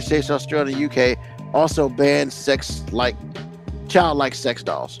United States, Australia, and UK also ban childlike sex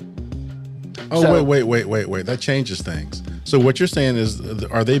dolls. Oh, so, wait. That changes things. So what you're saying is,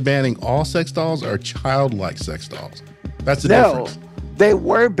 are they banning all sex dolls or childlike sex dolls? That's the difference. No, they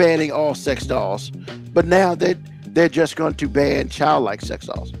were banning all sex dolls, but now they're just going to ban childlike sex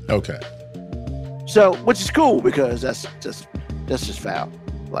dolls. Okay. So, which is cool because that's just foul.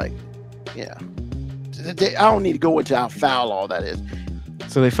 Like, yeah, I don't need to go into how foul all that is.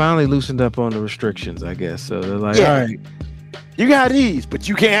 So they finally loosened up on the restrictions, I guess. So they're like, all right, you got these, but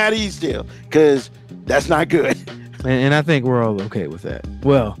you can't have these still because that's not good. And I think we're all okay with that.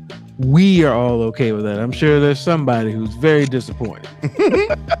 Well, we are all okay with that. I'm sure there's somebody who's very disappointed.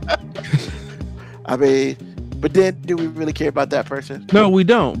 I mean, but then do we really care about that person? No, we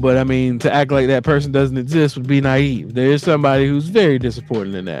don't. But I mean, to act like that person doesn't exist would be naive. There is somebody who's very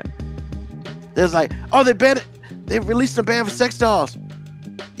disappointed in that. There's like, oh, they released a ban for sex dolls.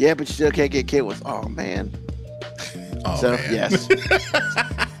 Yeah, but you still can't get kid with. Oh man. Oh, so man. Yes.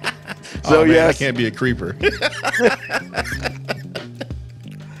 So man, yes, I can't be a creeper.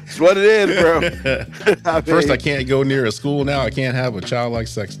 It's what it is, bro. First, I can't go near a school. Now I can't have a childlike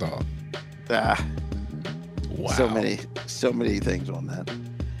sex doll. Wow. So many things on that.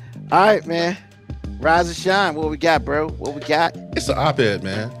 All right, man. Rise and shine. What we got, bro? What we got? It's an op-ed,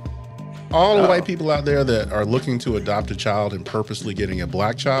 man. All the white people out there that are looking to adopt a child and purposely getting a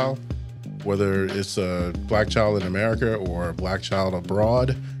black child, whether it's a black child in America or a black child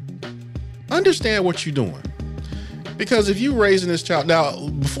abroad, understand what you're doing. Because if you raising this child, now,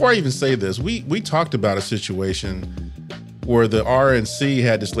 before I even say this, we talked about a situation where the RNC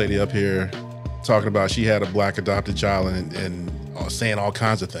had this lady up here talking about she had a black adopted child and saying all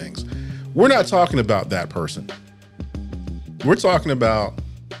kinds of things. We're not talking about that person. We're talking about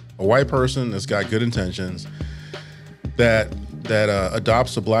a white person that's got good intentions that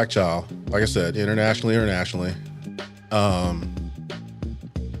adopts a black child, like I said, internationally or nationally.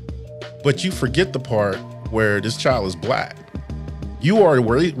 But you forget the part where this child is black. You are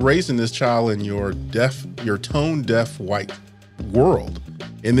raising this child in your tone deaf white world,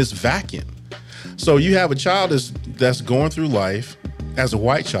 in this vacuum. So you have a child that's going through life as a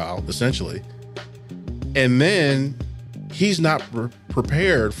white child, essentially, and then he's not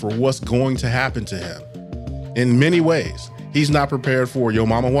prepared for what's going to happen to him in many ways. He's not prepared for Yo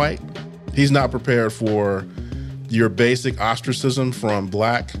Mama White. He's not prepared for your basic ostracism from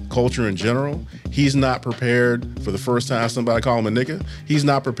black culture in general. He's not prepared for the first time somebody call him a nigga. He's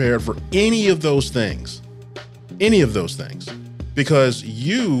not prepared for any of those things. Any of those things. Because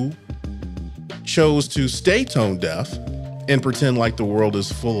you chose to stay tone deaf and pretend like the world is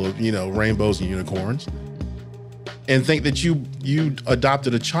full of, rainbows and unicorns and think that you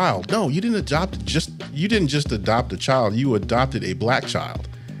adopted a child. No, you didn't just adopt a child. You adopted a black child.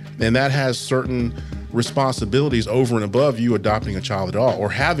 And that has certain responsibilities over and above you adopting a child at all or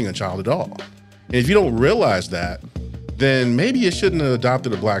having a child at all. And if you don't realize that, then maybe you shouldn't have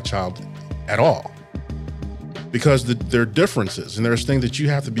adopted a black child at all, because there are differences and there's things that you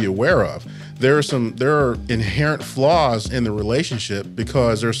have to be aware of. There are inherent flaws in the relationship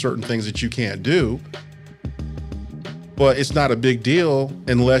because there are certain things that you can't do, but it's not a big deal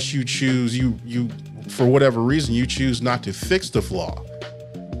unless you choose, you for whatever reason, you choose not to fix the flaw,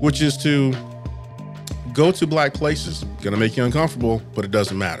 which is to go to black places. Gonna make you uncomfortable, but it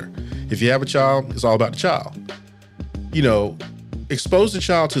doesn't matter. If you have a child, it's all about the child. Expose the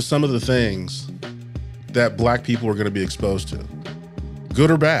child to some of the things that black people are gonna be exposed to,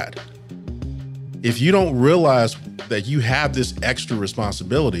 good or bad. If you don't realize that you have this extra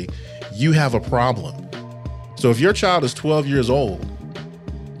responsibility, you have a problem. So if your child is 12 years old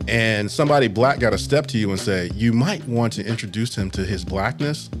and somebody black got to step to you and say, you might want to introduce him to his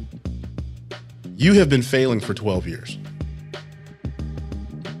blackness, you have been failing for 12 years.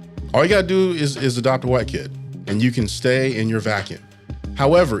 All you got to do is adopt a white kid and you can stay in your vacuum.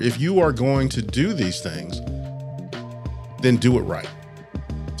 However, if you are going to do these things, then do it right.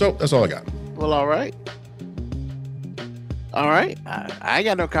 So that's all I got. Well, all right. All right. I ain't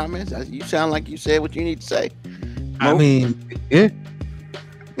got no comments. You sound like you said what you need to say. I mean, yeah.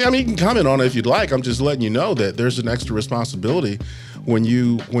 Yeah, you can comment on it if you'd like. I'm just letting you know that there's an extra responsibility when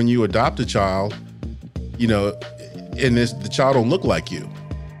you adopt a child, and the child don't look like you.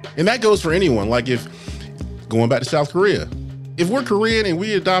 And that goes for anyone. Like if, going back to South Korea, if we're Korean and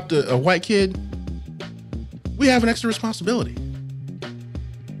we adopt a white kid, we have an extra responsibility.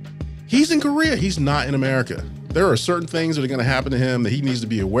 He's in Korea. He's not in America. There are certain things that are going to happen to him that he needs to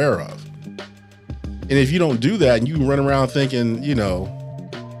be aware of. And if you don't do that and you run around thinking,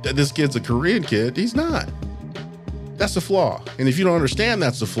 that this kid's a Korean kid, he's not. That's a flaw. And if you don't understand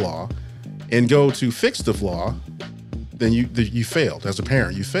that's a flaw and go to fix the flaw, then you failed. As a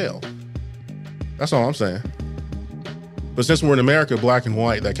parent, you failed. That's all I'm saying. But since we're in America, black and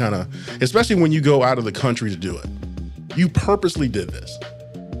white, that kind of, especially when you go out of the country to do it, you purposely did this.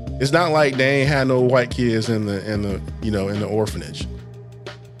 It's not like they ain't had no white kids in the orphanage.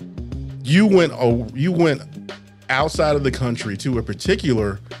 You went outside of the country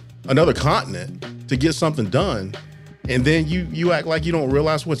to another continent to get something done, and then you act like you don't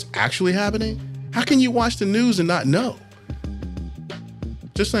realize what's actually happening. How can you watch the news and not know?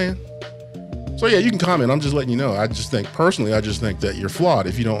 Just saying. So yeah, you can comment. I'm just letting you know. I just think that you're flawed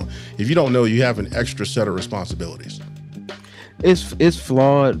if you don't know you have an extra set of responsibilities. It's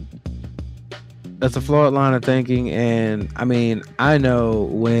flawed. That's a flawed line of thinking, and I mean, I know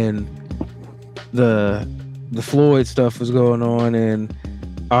when the Floyd stuff was going on, and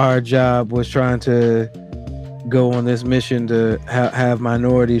our job was trying to go on this mission to have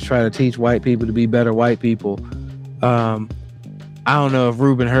minorities try to teach white people to be better white people. I don't know if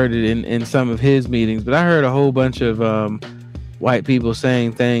Ruben heard it in some of his meetings, but I heard a whole bunch of white people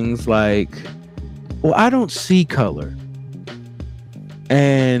saying things like, well, I don't see color.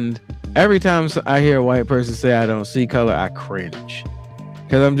 And every time I hear a white person say I don't see color, I cringe.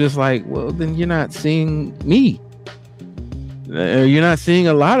 Because I'm just like, well, then you're not seeing me. You're not seeing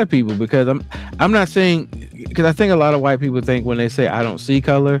a lot of people, because I'm not saying, because I think a lot of white people think when they say I don't see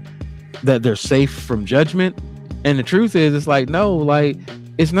color that they're safe from judgment. And the truth is, it's like, no, like,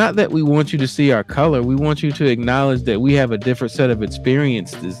 it's not that we want you to see our color. We want you to acknowledge that we have a different set of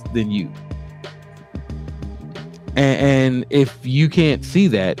experiences than you. And if you can't see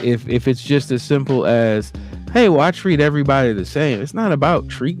that, if it's just as simple as, hey, well, I treat everybody the same. It's not about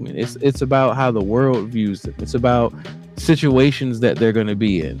treatment. It's about how the world views them. It's about situations that they're going to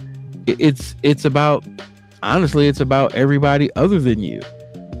be in. It's about, honestly, it's about everybody other than you.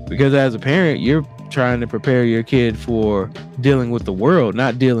 Because as a parent, you're trying to prepare your kid for dealing with the world,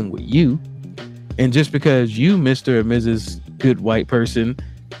 not dealing with you. And just because you, Mr. or Mrs. Good White Person,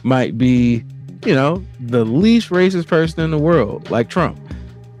 might be, the least racist person in the world, like Trump.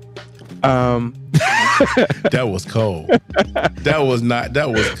 That was cold. That was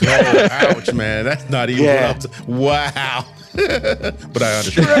cold. Ouch, man. That's not even wow. But I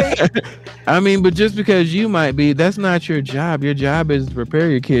understand. I mean, but just because you might be, that's not your job. Your job is to prepare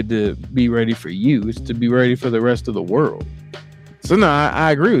your kid to be ready for you. It's to be ready for the rest of the world. So no,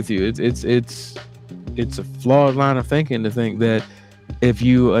 I agree with you. It's a flawed line of thinking to think that if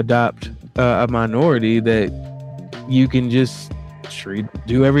you adopt a minority that you can just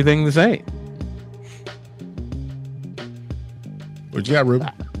do everything the same. What you got, Ruben?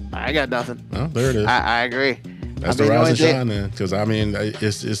 I got nothing. Oh, there it is. I agree. That's the rise and shine, then. Because I mean,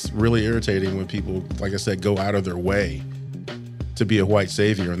 it's really irritating when people, like I said, go out of their way to be a white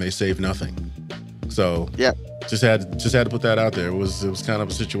savior and they save nothing. So yeah, just had to put that out there. It was kind of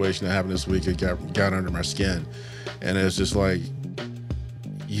a situation that happened this week. It got under my skin, and it's just like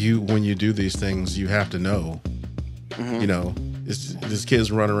when you do these things, you have to know. Mm-hmm. You know, this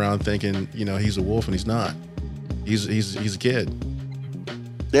kid's running around thinking, you know, he's a wolf and he's not. He's a kid.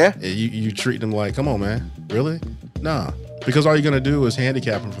 Yeah. You treat him like, come on, man, really? Nah, because all you're gonna do is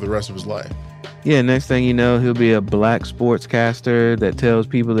handicap him for the rest of his life. Yeah, next thing you know, he'll be a black sportscaster that tells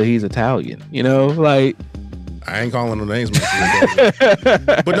people that he's Italian. You know, like I ain't calling no names,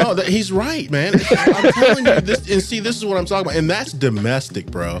 but no, he's right, man. I'm telling you this, and see, this is what I'm talking about, and that's domestic,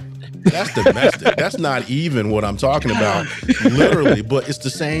 bro. That's domestic. That's not even what I'm talking about, literally, but it's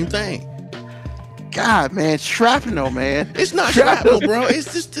the same thing. God, man, shrapnel, man. It's not shrapnel, bro.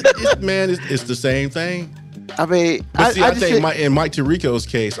 It's just, it's the same thing. I mean, I think in Mike Tirico's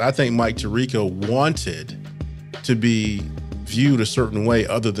case, I think Mike Tirico wanted to be viewed a certain way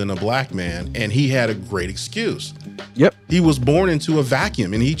other than a black man, and he had a great excuse. Yep. He was born into a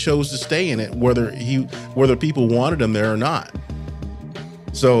vacuum, and he chose to stay in it, whether people wanted him there or not.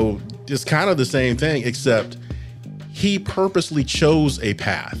 So it's kind of the same thing, except he purposely chose a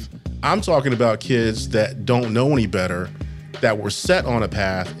path. I'm talking about kids that don't know any better, that were set on a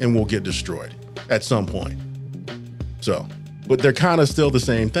path and will get destroyed at some point. So, but they're kind of still the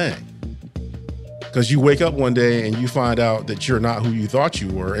same thing. Because you wake up one day and you find out that you're not who you thought you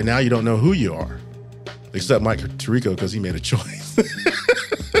were, and now you don't know who you are. Except Mike Tirico, because he made a choice.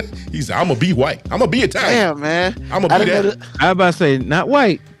 He said, I'm going to be white. I'm going to be Italian. Damn, man. I'm going to be that. I was about to say, not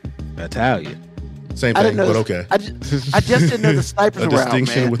white, Italian. Same thing, but okay. I just didn't know the snipers were out, man. A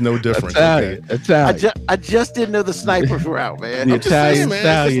distinction with no difference. Italian. Okay. Italian. I just didn't know the snipers were out, man. The Italian saying,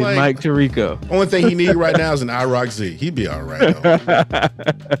 stallion, like, Mike Tirico. Only thing he needs right now is an IROC Z. He'd be all right, though.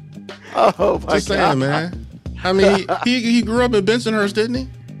 Oh, my just saying, God. Man. I mean, he grew up in Bensonhurst, didn't he?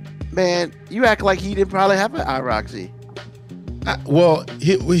 Man, you act like he didn't probably have an IROC Z. Well,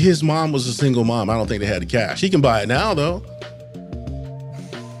 his mom was a single mom. I don't think they had the cash. He can buy it now, though.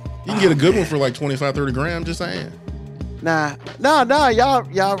 You can get a good one for like 25, 30 grand, just saying. Nah,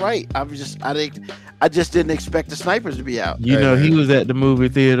 y'all right. I just didn't expect the snipers to be out. You know, he was at the movie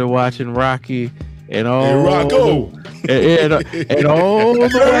theater watching Rocky, and all and all the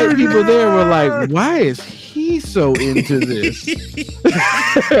white people there were like, "Why is he so into this?"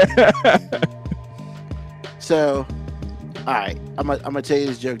 So, all right, I'm gonna tell you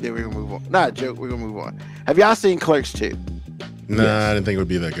this joke. Then we're gonna move on. Not a joke. We're gonna move on. Have y'all seen Clerks 2? Nah, yes. I didn't think it would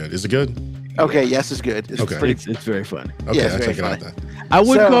be that good. Is it good? Okay, yes, it's good. It's it's very funny. Okay, yeah, I'll check it out then. I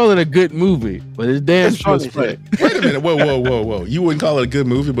wouldn't call it a good movie, but it's damn sure it's funny. Wait a minute, whoa! You wouldn't call it a good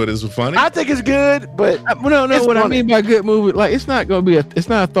movie, but it's funny? I think it's good, but no. What funny. I mean by good movie, like it's not gonna be it's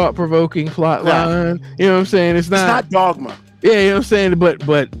not a thought-provoking plot line. You know what I'm saying? It's not Dogma. Yeah, you know what I'm saying. But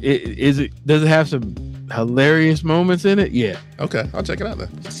does it have some hilarious moments in it? Yeah. Okay, I'll check it out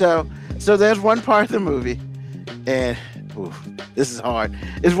then. So there's one part of the movie, and this is hard.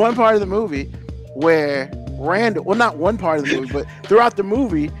 There's one part of the movie where Randall, well, not one part of the movie, but throughout the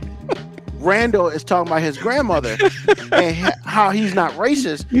movie, Randall is talking about his grandmother and how he's not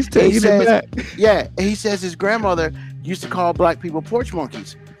racist. He's taking it back. Yeah, and he says his grandmother used to call black people porch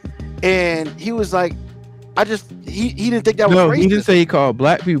monkeys, and he was like, he didn't think that was racist. No, he didn't say he called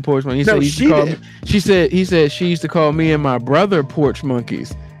black people porch monkeys. He said she used to call me and my brother porch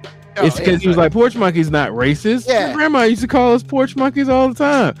monkeys. It's because he was like, porch monkey's not racist. Yeah. My grandma used to call us porch monkeys all the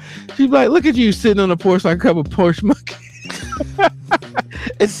time. She'd be like, look at you sitting on the porch like a couple porch monkeys.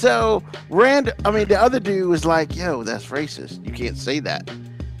 And so the other dude was like, yo, that's racist. You can't say that.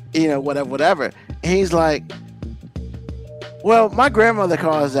 You know, whatever. And he's like, well, my grandmother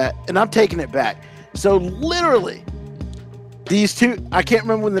calls that, and I'm taking it back. So literally, these two, I can't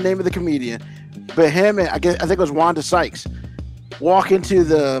remember the name of the comedian, but him and I think it was Wanda Sykes, walk into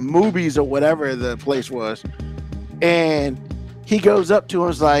the movies or whatever the place was, and he goes up to him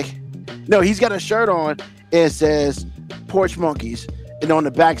and is like, no, he's got a shirt on and it says porch monkeys, and on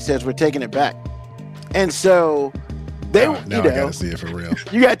the back says we're taking it back. And so Now I gotta see it for real.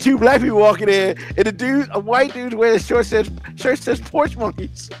 You got two black people walking in, and a white dude wearing a shirt says Porch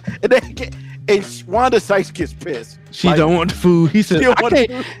Monkeys, and Wanda Sykes gets pissed. She don't want the food. He said, I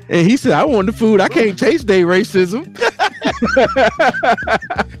can't. And he said, I want the food. I can't taste their racism.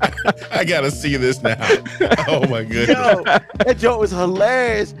 I gotta see this now. Oh my goodness. Yo, that joke was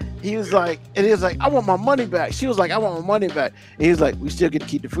hilarious. He was like, I want my money back. She was like, I want my money back. And he was like, we still get to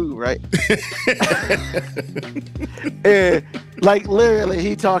keep the food, right? And like literally,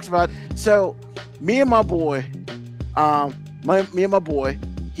 he talks about. So, me and my boy,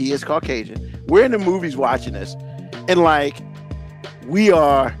 he is Caucasian. We're in the movies watching this, and like, we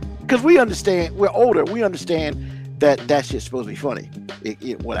are, because we understand. We're older. We understand that shit's supposed to be funny.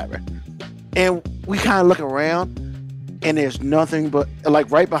 Whatever. And we kind of look around. And there's nothing but,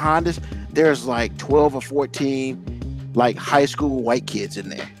 like, right behind us, there's like 12 or 14 like high school white kids in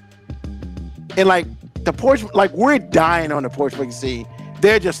there. And like the porch, like we're dying on the porch monkey scene.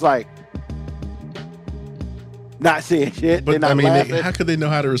 They're just like not saying shit. But I mean, how could they know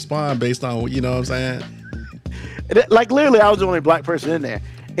how to respond based on what, you know what I'm saying? Like literally, I was the only black person in there.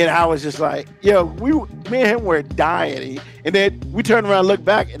 And I was just like, yo, me and him were dying. And then we turned around and looked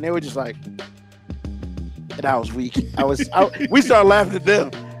back, and they were just like, and I was weak. We started laughing at them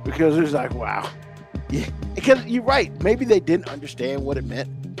because it was like, wow. Yeah. Because you're right. Maybe they didn't understand what it meant.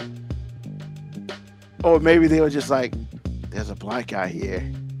 Or maybe they were just like, there's a black guy here.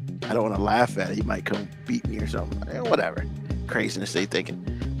 I don't want to laugh at it. He might come beat me or something. Whatever. Craziness they thinking.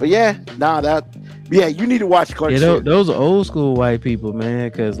 But yeah, you need to watch Clark. Yeah, those are old school white people, man.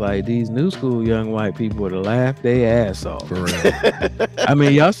 Because like these new school young white people would have laughed their ass off. For real. I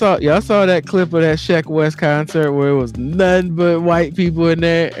mean, y'all saw that clip of that Sheck West concert where it was nothing but white people in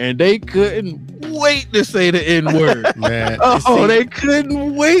there, and they couldn't wait to say the N-word. Man, they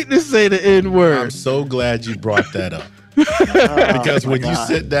couldn't wait to say the N-word. I'm so glad you brought that up. Because when you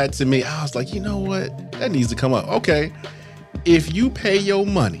said that to me, I was like, you know what? That needs to come up. Okay. If you pay your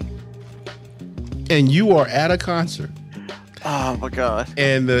money and you are at a concert, oh my God,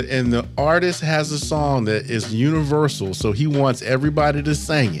 and the artist has a song that is universal, so he wants everybody to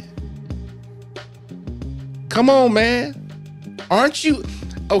sing it. Come on, man. Aren't you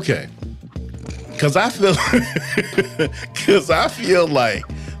okay? Because I feel like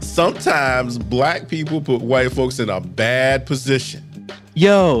sometimes black people put white folks in a bad position.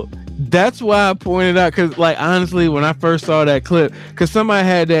 Yo, that's why I pointed out, because like honestly, when I first saw that clip, because somebody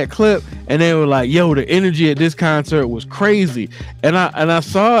had that clip and they were like, yo, the energy at this concert was crazy. And I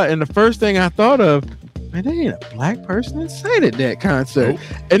saw it, and the first thing I thought of, man, there ain't a black person inside at that concert.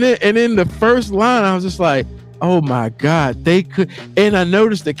 Nope. And then the first line, I was just like, oh my God, they could. And I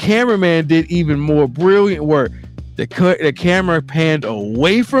noticed the cameraman did even more brilliant work. The camera panned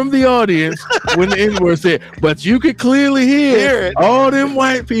away from the audience when the N-word said, but you could clearly hear it. All them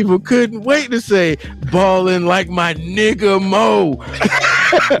white people couldn't wait to say, ballin' like my nigga Mo.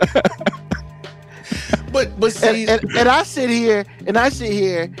 but see, and I sit here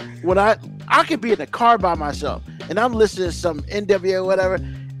when I could be in the car by myself and I'm listening to some NWA or whatever,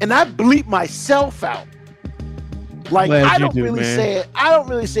 and I bleep myself out. Like I don't really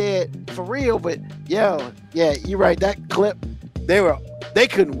say it for real, but yeah, you're right. That clip, they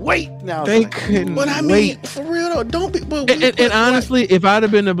couldn't wait. Now they couldn't. But I mean, for real though, don't be. And honestly, if I'd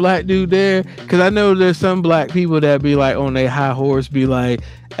have been a black dude there, because I know there's some black people that be like on their high horse, be like,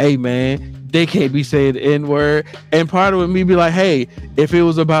 "Hey man, they can't be saying the N-word." And part of it me be like, "Hey, if it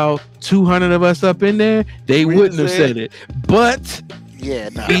was about 200 of us up in there, they wouldn't have said it." But we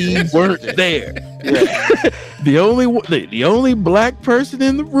weren't there. Yeah. The only black person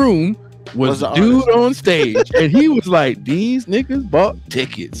in the room was the dude on stage, and he was like, "These niggas bought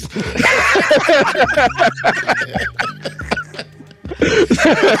tickets."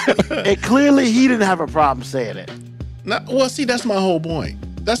 And clearly, he didn't have a problem saying it. Well, see, that's my whole point.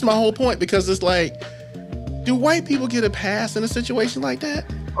 Because it's like, do white people get a pass in a situation like that?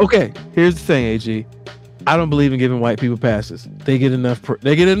 Okay, here's the thing, AG. I don't believe in giving white people passes. They get enough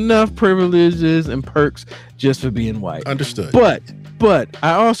privileges and perks just for being white. Understood. But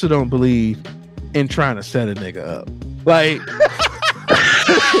I also don't believe in trying to set a nigga up. Like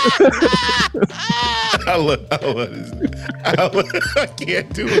I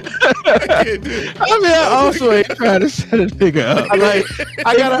can't do it. I mean, I also ain't trying to set a nigga up. Like,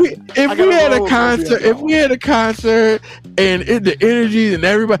 if we had a concert and the energy and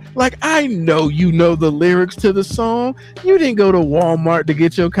everybody, like, I know you know the lyrics to the song. You didn't go to Walmart to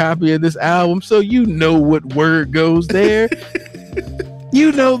get your copy of this album, so you know what word goes there.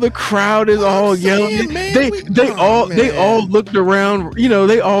 You know the crowd is all yelling. Man, they all looked around. You know,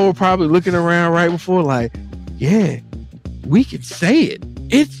 they all were probably looking around right before, like, yeah, we can say it.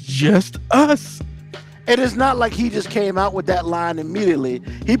 It's just us. And it's not like he just came out with that line immediately.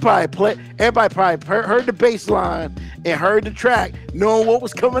 He probably everybody probably heard the bass line and heard the track, knowing what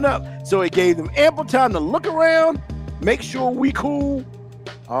was coming up. So it gave them ample time to look around, make sure we cool.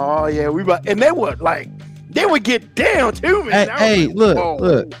 Oh yeah, and they would get down too, man. Hey,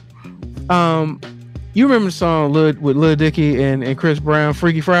 look. You remember the song with Lil Dicky and Chris Brown,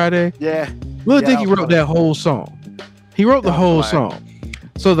 Freaky Friday? Yeah. Lil Dicky wrote that whole song. He wrote the whole song.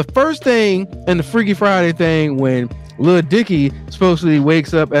 So the first thing in the Freaky Friday thing, when Lil Dicky supposedly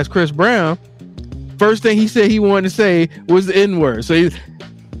wakes up as Chris Brown, first thing he said he wanted to say was the N-word. So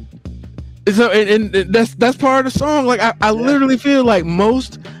that's part of the song. Like I literally feel like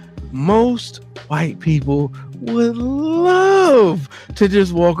most white people would love to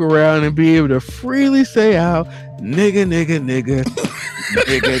just walk around and be able to freely say out nigga, nigga, nigga,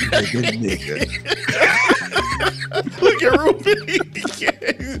 nigga, nigga, nigga. Look at Ruben.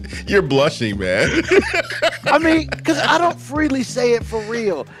 You're blushing, man. I mean, because I don't freely say it for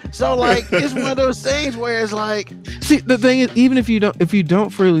real. So like, it's one of those things where it's like, see, the thing is, even if you don't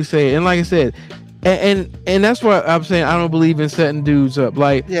freely say it, and like I said, and that's why I'm saying I don't believe in setting dudes up.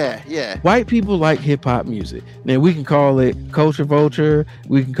 Like, yeah. White people like hip hop music. Now we can call it culture vulture.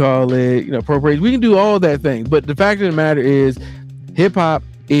 We can call it, appropriation. We can do all that thing. But the fact of the matter is, hip hop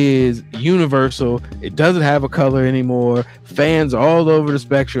is universal. It doesn't have a color anymore. Fans all over the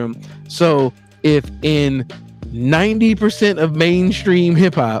spectrum. So if in 90% of mainstream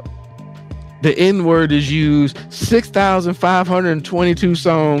hip hop, the N-word is used 6,522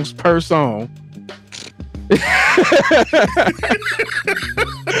 songs per song.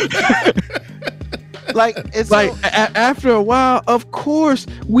 Like it's like after a while, of course,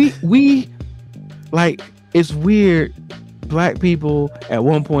 we like, it's weird. Black people at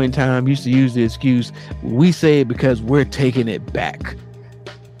one point in time used to use the excuse, we say it because we're taking it back.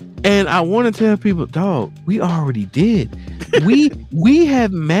 And I want to tell people, dog, we already did. We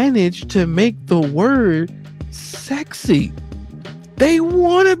have managed to make the word sexy. They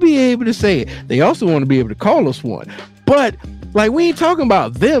want to be able to say it. They also want to be able to call us one. But like, we ain't talking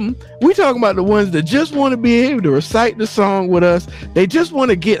about them. We talking about the ones that just want to be able to recite the song with us. They just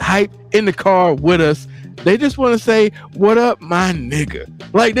want to get hyped in the car with us. They just want to say, what up, my nigga?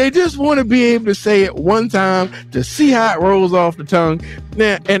 Like, they just want to be able to say it one time to see how it rolls off the tongue.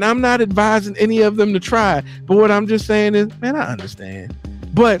 Now, and I'm not advising any of them to try, but what I'm just saying is, man, I understand.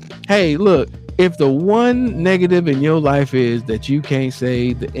 But hey, look, if the one negative in your life is that you can't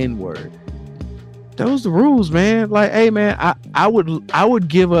say the N-word, those are the rules, man. Like, hey, man, I would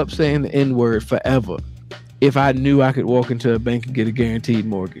give up saying the N-word forever if I knew I could walk into a bank and get a guaranteed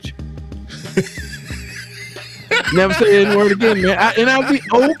mortgage. Never say N-word again, man. I'll be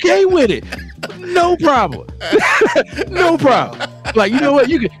okay with it. No problem. No problem. Like, you know what?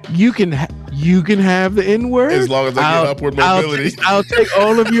 You can have the N-word as long as I get upward mobility. I'll take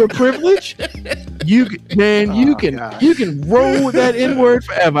all of your privilege. You can roll with that N-word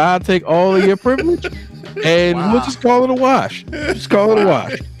forever. I'll take all of your privilege, and we'll just call it a wash. Just call it a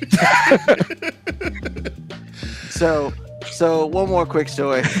wash. So one more quick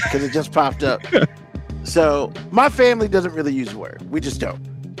story because it just popped up. So my family doesn't really use the word. We just don't.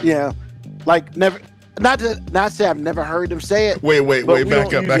 Like never. Not say I've never heard them say it. Wait,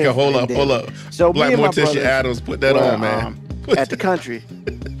 back up. Hold up. So Black Morticia Addams, put that on, man. At the country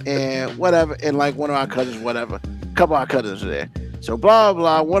and whatever, and like one of our cousins, whatever, a couple of our cousins are there. So blah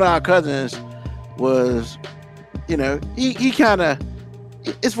blah. One of our cousins was, he kind of,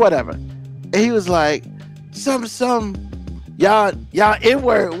 it's whatever. And he was like, some y'all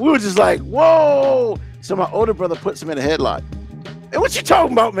N-word. We were just like, whoa. So my older brother puts him in a headlock. And what you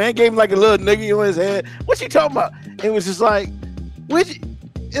talking about, man? Gave him like a little nigga on his head. What you talking about? It was just like,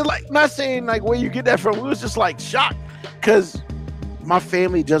 not saying like where you get that from. We was just like shocked because my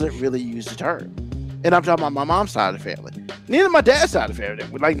family doesn't really use the term. And I'm talking about my mom's side of the family. Neither my dad's side of the family.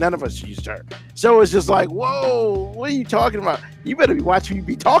 Like none of us use the term. So it's just like, whoa, what are you talking about? You better be watching who you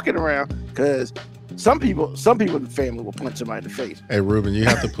be talking around because some people in the family will punch somebody in the face. Hey, Ruben, you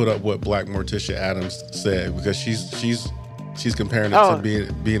have to put up what Black Morticia Addams said because she's comparing it to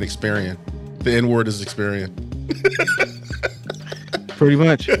being Experian. The N-word is Experian. Pretty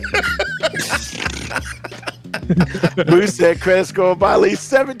much. Bruce said credit score by at least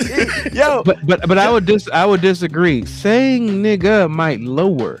 17. Yo, but I would disagree. Saying nigga might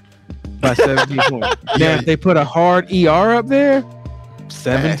lower by 17 points. Now, if they put a hard ER up there,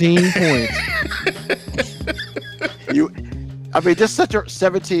 17 points. Just such a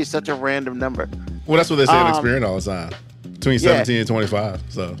 17 is such a random number. Well, that's what they say in Experian all the time. Between 17 and 25.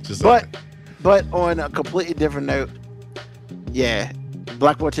 So just but on a completely different note, Yeah.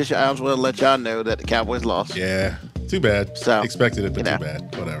 Black Morticia Adams will let y'all know that the Cowboys lost. Yeah. Too bad. So expected it, but too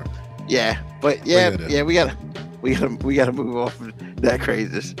bad. Whatever. Yeah. But yeah, we gotta move off of that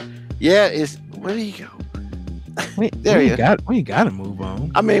craziness. Yeah, where do you go? We ain't gotta move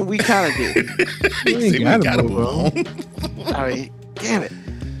on. I mean, we kind of do. we gotta move on. I mean, damn it.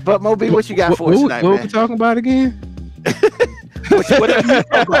 But Moby, what you got for us tonight, what man? we talking about again?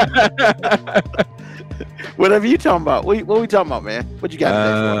 Whatever you talking about. What we talking about, man? What you got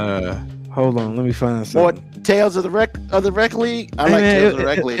today for? Hold on, let me find More something. Tales of the Rec League? I like Tales of the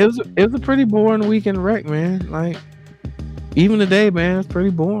Rec League. It was a pretty boring weekend rec, man. Like, even today, man, it's pretty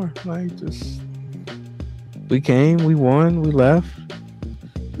boring. Like, just we came, we won, we left.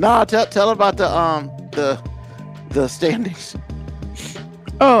 No, tell about the standings.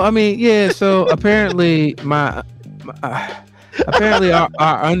 Oh, I mean, yeah. So apparently, apparently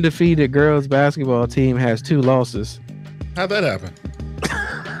our undefeated girls basketball team has 2 losses. How'd that happen?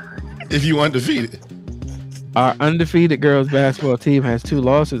 If you undefeated, our undefeated girls basketball team has 2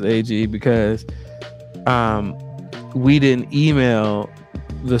 losses, AG, because we didn't email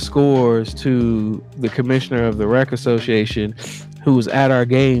the scores to the commissioner of the rec association, who was at our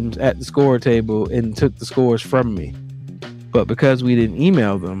games at the score table and took the scores from me. But because we didn't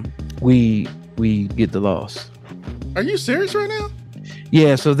email them, we get the loss. Are you serious right now?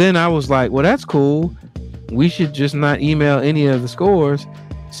 Yeah, so then I was like, well, that's cool. We should just not email any of the scores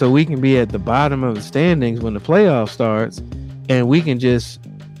so we can be at the bottom of the standings when the playoff starts, and we can just,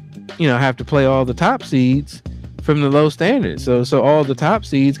 have to play all the top seeds from the low standards. So all the top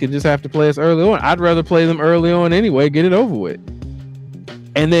seeds can just have to play us early on. I'd rather play them early on anyway, get it over with.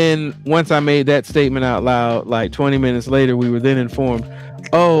 And then once I made that statement out loud, like 20 minutes later, we were then informed,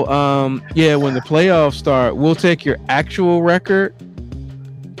 when the playoffs start, we'll take your actual record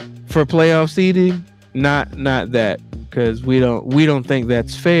for playoff seeding, not that, because we don't think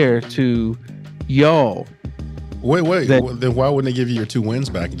that's fair to y'all. Wait. Then why wouldn't they give you your 2 wins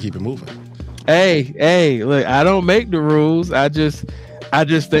back and keep it moving? Hey, look, I don't make the rules. I just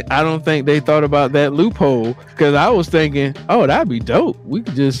think I don't think they thought about that loophole, because I was thinking, oh, that'd be dope. We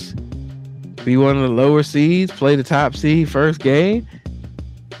could just be one of the lower seeds, play the top seed first game.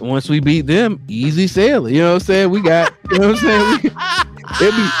 Once we beat them, easy sailing. You know what I'm saying? We got,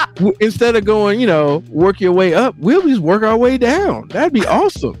 instead of going, work your way up, we'll just work our way down. That'd be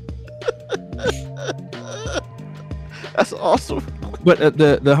awesome. That's awesome. But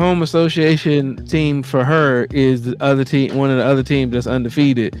the home association team for her is the other team, one of the other teams that's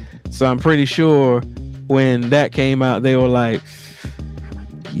undefeated. So I'm pretty sure when that came out, they were like,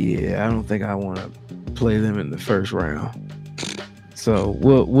 yeah, I don't think I want to play them in the first round. So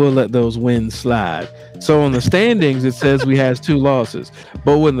we'll let those wins slide. So on the standings, it says we has 2 losses.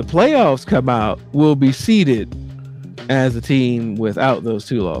 But when the playoffs come out, we'll be seeded as a team without those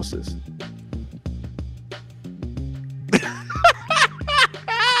 2 losses.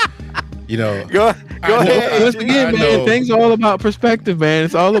 Go ahead. Once again, man, things are all about perspective, man.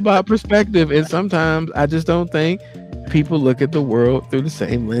 It's all about perspective. And sometimes I just don't think people look at the world through the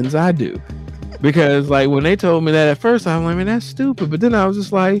same lens I do. Because like when they told me that at first, I'm like, man, that's stupid. But then I was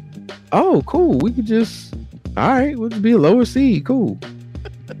just like, oh, cool. We could just, all right, we'll just be a lower seed. Cool.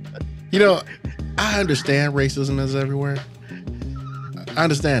 I understand racism is everywhere. I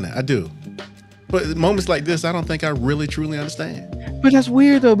understand it. I do. But moments like this, I don't think I really truly understand. But that's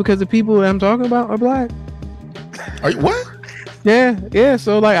weird though, because the people that I'm talking about are black. Are you what? Yeah.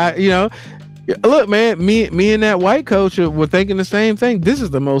 So like look, man, me and that white coach were thinking the same thing. This is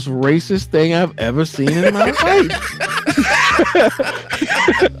the most racist thing I've ever seen in my life.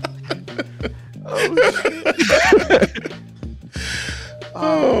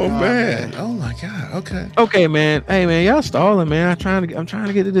 Oh man. Oh my God. Okay, man. Hey man, y'all stalling, man. I'm trying to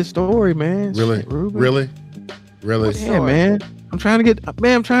get to this story, man. Really? Yeah, man. I'm trying to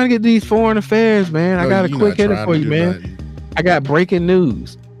get these foreign affairs, man. I got a quick hitter for you, man. I got breaking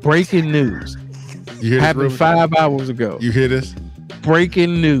news. Happened 5 hours ago. You hear this?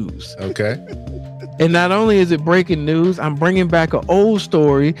 Breaking news. Okay. And not only is it breaking news, I'm bringing back an old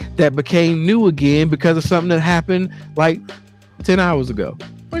story that became new again because of something that happened like 10 hours ago.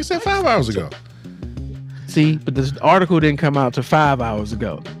 Well, you said 5 hours ago. See, but this article didn't come out to 5 hours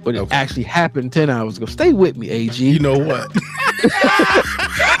ago, but it actually happened 10 hours ago. Stay with me, AG. You know what?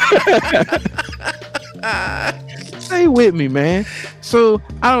 Stay with me, man. So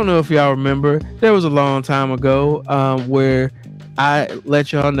I don't know if y'all remember, there was a long time ago where I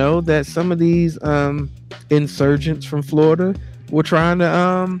let y'all know that some of these insurgents from Florida were trying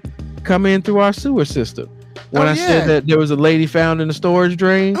to come in through our sewer system. When I said that there was a lady found in the storage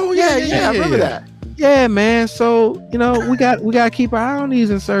drain. Oh yeah, I remember that. Yeah, man. So we got to keep our eye on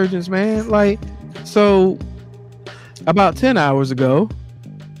these insurgents, man. Like, so about 10 hours ago,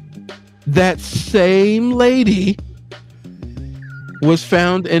 that same lady was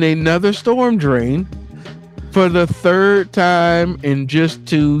found in another storm drain for the third time in just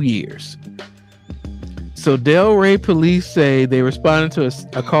 2 years. So Delray police say they responded to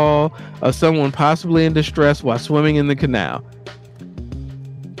a call of someone possibly in distress while swimming in the canal.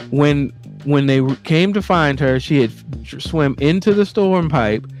 When they came to find her, she had swam into the storm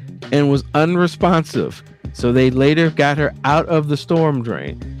pipe and was unresponsive. So they later got her out of the storm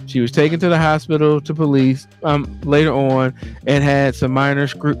drain. She was taken to the hospital to police later on and had some minor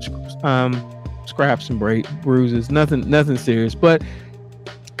scraps and bruises. Nothing serious. But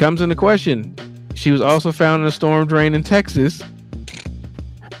comes into question. She was also found in a storm drain in Texas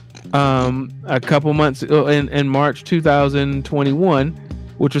a couple months ago in March 2021,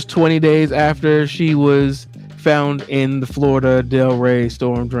 which was 20 days after she was found in the Florida Delray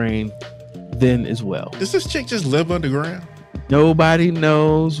storm drain then as well. Does this chick just live underground? Nobody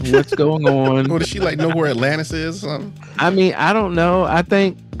knows what's going on. Or does she know where Atlantis is or something? I mean, I don't know. I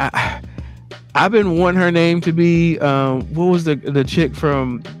think I've been wanting her name to be what was the chick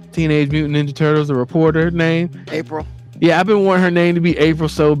from Teenage Mutant Ninja Turtles, the reporter name? April. Yeah, I've been wanting her name to be April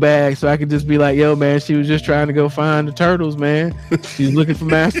so bad, so I could just be like, yo, man, she was just trying to go find the turtles, man. She's looking for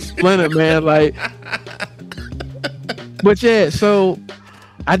Master Splinter, man. Like, but yeah, so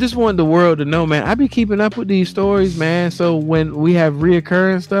I just wanted the world to know, man. I be keeping up with these stories, man. So when we have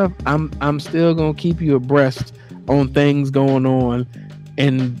reoccurring stuff, I'm still gonna keep you abreast on things going on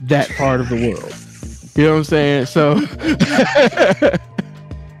in that part of the world. You know what I'm saying? So.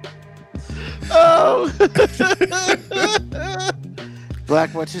 Oh. Black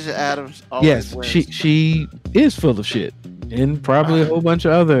Morticia Addams. Yes, wins. she is full of shit and probably a whole bunch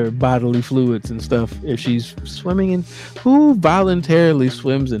of other bodily fluids and stuff. If she's swimming in, who voluntarily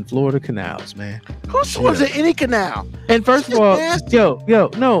swims in Florida canals, man? Who swims in any canal? And first of all,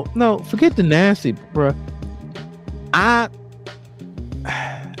 no, forget the nasty, bro. I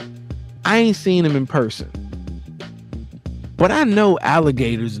ain't seen him in person. But I know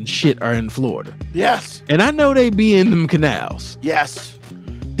alligators and shit are in Florida. Yes. And I know they be in them canals. Yes.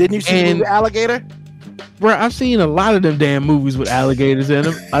 Didn't you see the alligator? Bro, I've seen a lot of them damn movies with alligators in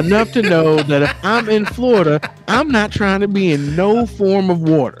them. Enough to know that if I'm in Florida, I'm not trying to be in no form of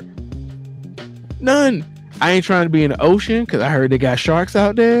water. None. I ain't trying to be in the ocean because I heard they got sharks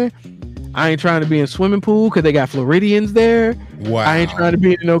out there. I ain't trying to be in a swimming pool because they got Floridians there. Wow. I ain't trying to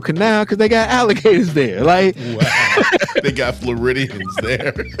be in no canal because they got alligators there. Like, wow. They got Floridians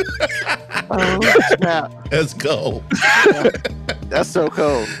there. Let's go. That's so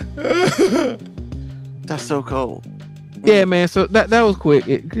cold. That's so cold. Yeah, man. So that was quick.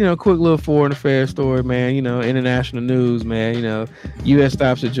 Quick little foreign affairs story, man. International news, man. U.S.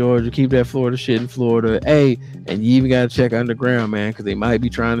 stops at Georgia. Keep that Florida shit in Florida. Hey, and you even got to check underground, man, because they might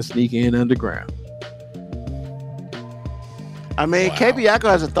be trying to sneak in underground. I mean, wow. KB Yako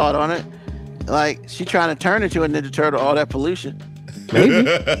has a thought on it. Like, she trying to turn into a Ninja Turtle, all that pollution. Maybe.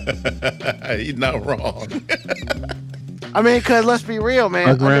 He's not wrong. I mean, because let's be real, man.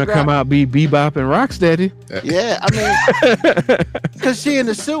 Underground come out, be Bebop and Rocksteady. Yeah, I mean, because she in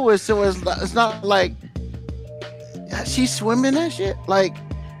the sewers, so it's not like she's swimming that shit. Like,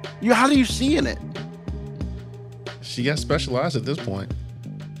 how do you see in it? She got specialized at this point.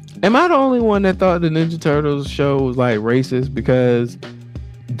 Am I the only one that thought the Ninja Turtles show was like racist because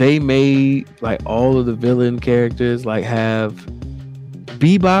they made like all of the villain characters like have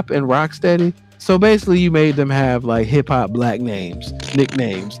Bebop and Rocksteady? So basically, you made them have like hip hop black nicknames.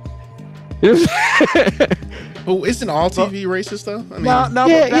 Well, isn't all TV racist though? I mean,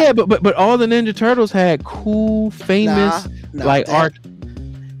 no, but all the Ninja Turtles had cool, famous art.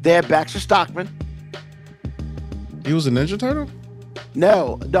 They had Baxter Stockman. He was a Ninja Turtle?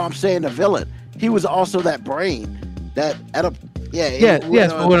 No, I'm saying the villain. He was also that brain. Yes.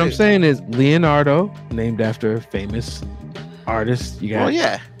 But what I'm saying is Leonardo, named after a famous artist. You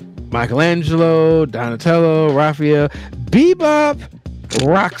got Michelangelo, Donatello, Raphael, Bebop,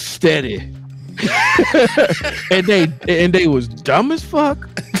 Rocksteady. and they was dumb as fuck.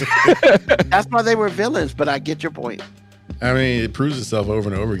 That's why they were villains, but I get your point. I mean, it proves itself over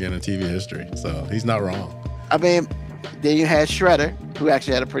and over again in TV history, so he's not wrong. I mean, then you had Shredder, who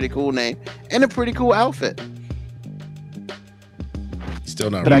actually had a pretty cool name and a pretty cool outfit.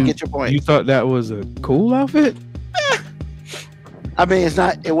 Still not but wrong. I get your point. You thought that was a cool outfit? I mean,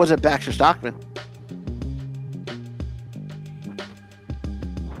 it wasn't Baxter Stockman.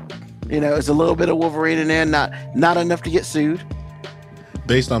 It's a little bit of Wolverine in there, not enough to get sued.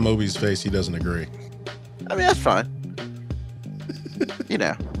 Based on Moby's face, he doesn't agree. I mean, that's fine. You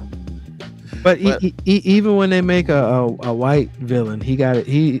know. But even when they make a white villain, he got it.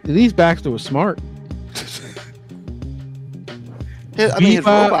 At least Baxter was smart. His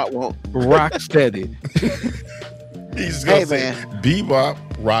robot won't rock steady. He's gonna say Bebop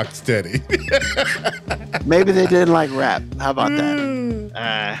rock steady. Maybe they didn't like rap. How about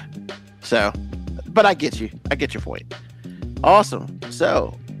that? But I get you. I get your point. Awesome.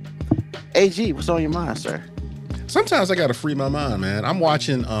 So, AG, what's on your mind, sir? Sometimes I gotta free my mind, man. I'm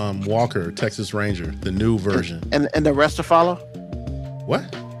watching Walker, Texas Ranger, the new version. And the rest to follow?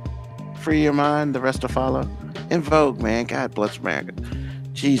 What? Free your mind, the rest to follow. In Vogue, man. God bless America.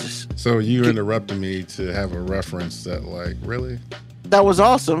 Jesus. So you interrupted me to have a reference that, like, really? That was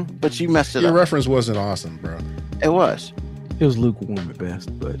awesome, but you messed it up. Your reference wasn't awesome, bro. It was. It was lukewarm at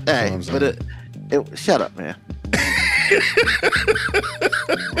best, but hey, but it shut up, man.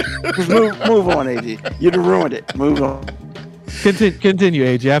 Just move on, AG. You done ruined it. Move on. Continue,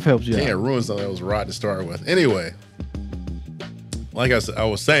 AG. I've helped you. Can't ruin something that was right to start with. Anyway, like I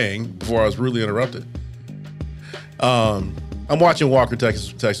was saying before I was really interrupted. I'm watching Walker,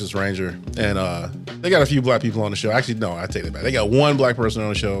 Texas Ranger, and they got a few black people on the show. Actually, no, I take it back. They got one black person on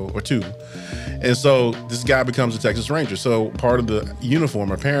the show, or two. And so this guy becomes a Texas Ranger. So part of the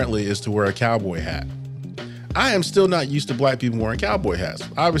uniform apparently is to wear a cowboy hat. I am still not used to black people wearing cowboy hats.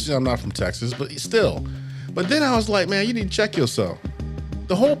 Obviously, I'm not from Texas, but still. But then I was like, man, you need to check yourself.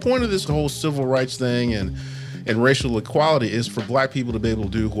 The whole point of this whole civil rights thing and racial equality is for black people to be able to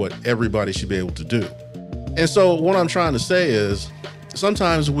do what everybody should be able to do. And so what I'm trying to say is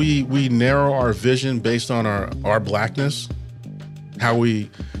sometimes we narrow our vision based on our blackness,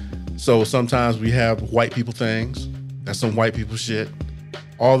 so sometimes we have white people things, that's some white people shit,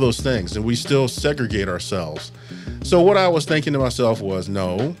 all those things, and we still segregate ourselves. So what I was thinking to myself was,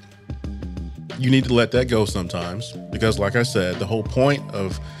 no, you need to let that go sometimes, because like I said, the whole point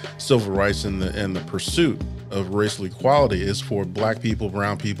of civil rights and the pursuit of racial equality is for black people,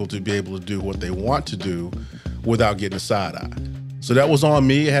 brown people to be able to do what they want to do without getting a side eye. So that was on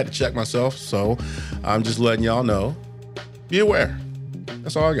me. I had to check myself. So I'm just letting y'all know, be aware.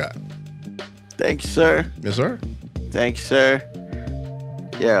 That's all I got. Thanks, sir. Yes, sir. Thanks, sir.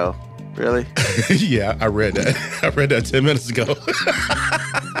 Yo, really? Yeah, I read that. I read that 10 minutes ago.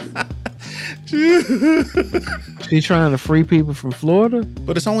 She's trying to free people from Florida?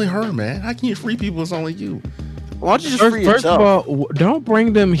 But it's only her, man. How can you free people? It's only you. Why don't you just free yourself? First of all, don't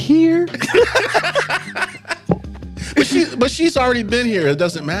bring them here. But she's already been here. It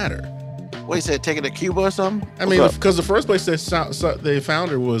doesn't matter. What, you said taking to Cuba or something? I mean, because the first place they found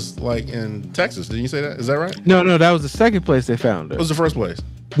her was like in Texas. Didn't you say that? Is that right? No, that was the second place they found her. What was the first place?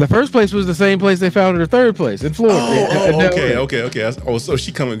 The first place was the same place they found her. The third place in Florida. Okay. Oh, so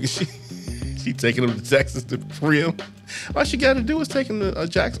she coming? She taking him to Texas to free him. All she got to do is take him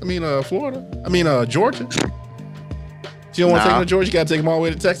to Florida. Georgia. She don't want to take him to Georgia. You got to take him all the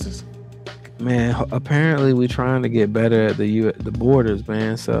way to Texas. Man, apparently we're trying to get better at the borders,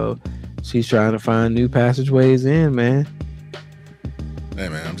 man. So she's trying to find new passageways in, man. Hey,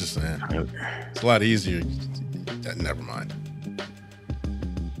 man, I'm just saying. It's a lot easier. Never mind.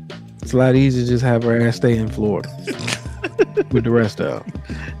 It's a lot easier to just have her ass stay in Florida with the rest of them.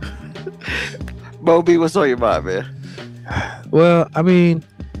 Moby, what's on your mind, man? Well, I mean,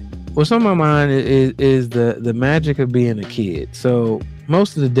 what's on my mind is the magic of being a kid. So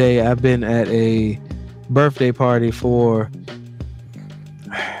most of the day I've been at a birthday party for,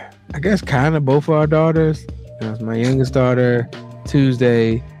 I guess, kind of both of our daughters. That's my youngest daughter,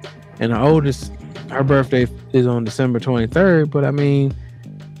 Tuesday, and our oldest, her birthday is on December 23rd. But I mean,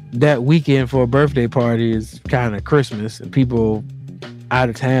 that weekend for a birthday party is kind of Christmas and people out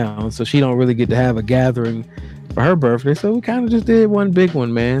of town, so she don't really get to have a gathering for her birthday. So we kind of just did one big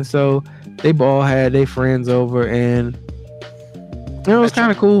one, man. So they all had their friends over, and it was kind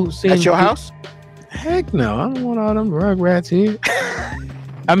of cool seeing. At your house? Heck no, I don't want all them rugrats here.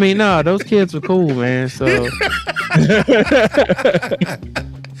 I mean, no, those kids were cool, man. So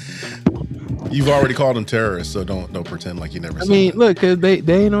you've already called them terrorists, so don't pretend like you never. I mean, look, cause they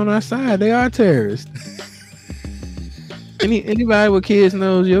ain't on our side. They are terrorists. Anybody with kids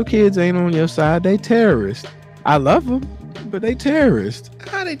knows your kids ain't on your side. They terrorists. I love them, but they terrorists.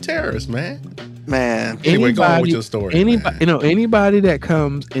 How they terrorists, man? Man. Anyway, go on with your story. Anybody that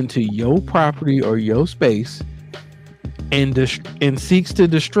comes into your property or your space and seeks to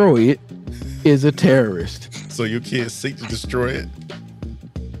destroy it is a terrorist. So your kids seek to destroy it?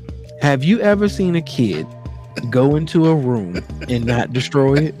 Have you ever seen a kid go into a room and not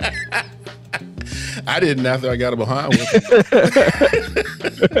destroy it? I didn't after I got behind with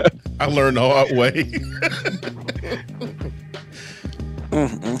it. I learned the hard way.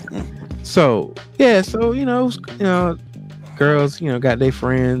 So yeah, so girls, got their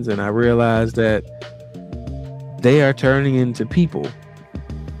friends, and I realized that they are turning into people,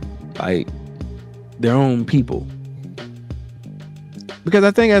 like their own people. Because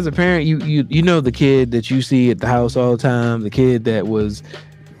I think as a parent, you know the kid that you see at the house all the time, the kid that was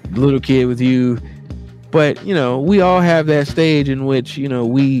the little kid with you. But we all have that stage in which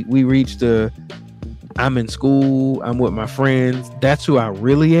we reach the I'm in school, I'm with my friends. That's who I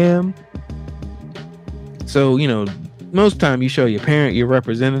really am. So most of the time you show your parent your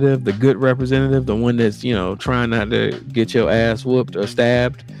representative, the good representative, the one that's trying not to get your ass whooped or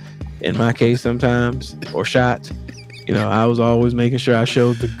stabbed. In my case, sometimes, or shot. I was always making sure I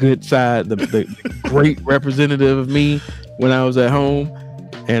showed the good side, the great representative of me when I was at home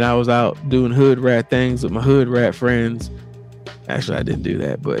and I was out doing hood rat things with my hood rat friends. Actually, I didn't do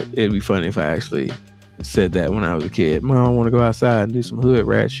that, but it'd be funny if I actually said that when I was a kid. Mom, I want to go outside and do some hood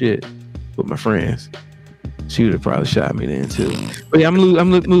rat shit with my friends. She would have probably shot me then too. But yeah, I'm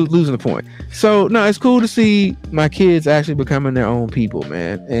losing the point. So no, it's cool to see my kids actually becoming their own people,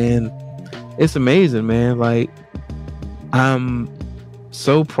 man. And it's amazing, man. Like, I'm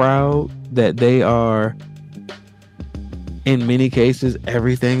so proud that they are, in many cases,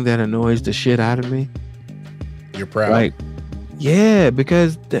 everything that annoys the shit out of me. You're proud? Like, yeah,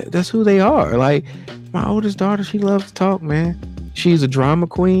 because that's who they are. Like, my oldest daughter, she loves to talk, man. She's a drama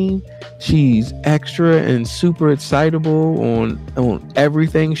queen. She's extra and super excitable on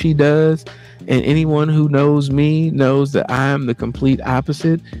everything she does. And anyone who knows me knows that I am the complete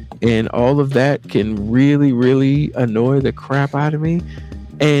opposite. And all of that can really, really annoy the crap out of me.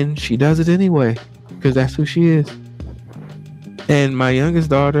 And she does it anyway, because that's who she is. And my youngest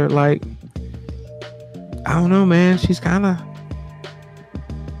daughter, like, I don't know, man. She's kind of...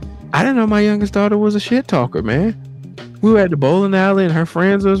 I didn't know my youngest daughter was a shit talker, man. We were at the bowling alley and her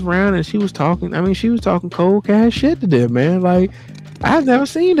friends was around and she was talking. I mean, she was talking cold cash shit to them, man. Like, I've never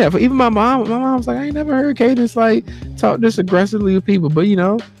seen that. But even my mom was like, I ain't never heard Cadence like talk this aggressively with people. But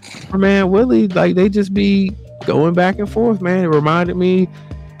her man Willie, like, they just be going back and forth, man. It reminded me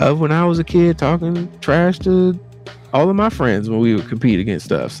of when I was a kid talking trash to all of my friends when we would compete against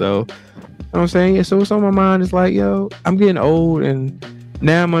stuff. So, you know what I'm saying? Yeah, so what's on my mind is like, I'm getting old, and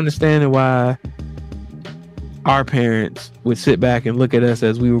now I'm understanding why our parents would sit back and look at us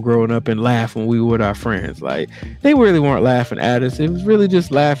as we were growing up and laugh when we were with our friends. Like, they really weren't laughing at us. It was really just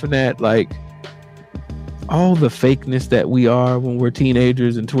laughing at, like, all the fakeness that we are when we're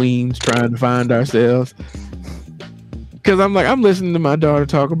teenagers and tweens trying to find ourselves. Because I'm listening to my daughter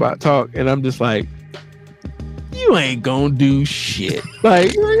talk, and I'm just like, you ain't gonna do shit.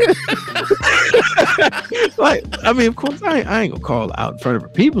 Like, like, I mean, of course, I ain't gonna call out in front of her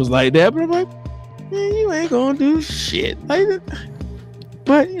peoples like that, but I'm like, man, you ain't gonna do shit. Like,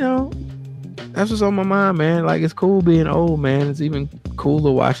 but that's what's on my mind, man. Like, it's cool being old, man. It's even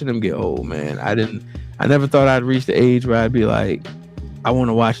cooler watching them get old, man. I never thought I'd reach the age where I'd be like, I want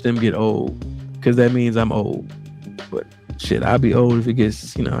to watch them get old, because that means I'm old. But shit, I'll be old if it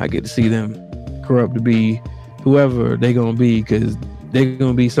gets, I get to see them grow up to be whoever they gonna be, because they're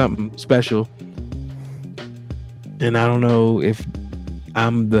gonna be something special. And I don't know if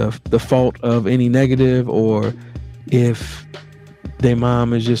I'm the fault of any negative, or if their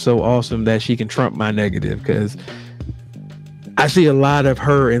mom is just so awesome that she can trump my negative, because I see a lot of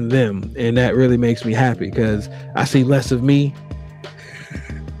her in them, and that really makes me happy, because I see less of me.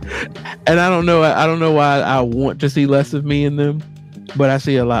 And I don't know why I want to see less of me in them, but I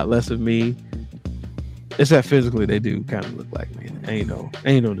see a lot less of me. It's that physically they do kind of look like me. Ain't no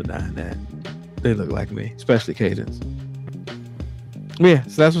denying that. They look like me, especially Cadence. Yeah,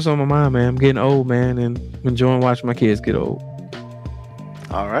 so that's what's on my mind, man. I'm getting old, man, and enjoying watching my kids get old.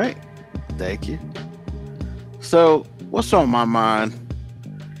 All right. Thank you. So, what's on my mind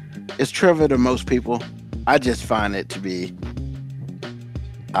is trivia to most people. I just find it to be,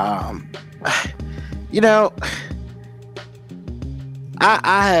 I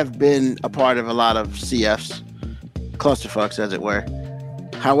have been a part of a lot of CFs, clusterfucks, as it were.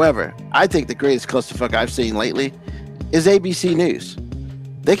 However, I think the greatest clusterfuck I've seen lately is ABC News.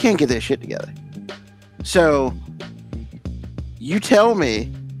 They can't get their shit together. So, you tell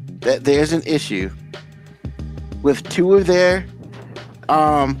me that there's an issue with two of their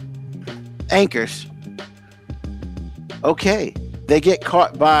anchors. Okay, they get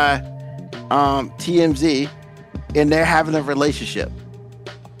caught by TMZ and they're having a relationship.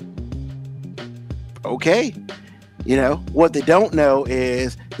 Okay. What they don't know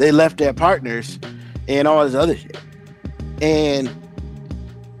is they left their partners and all this other shit. And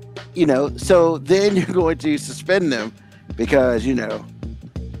so then you're going to suspend them because,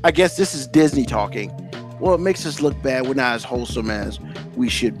 I guess this is Disney talking. Well, it makes us look bad. We're not as wholesome as we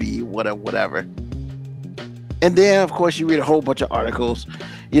should be, whatever. And then, of course, you read a whole bunch of articles.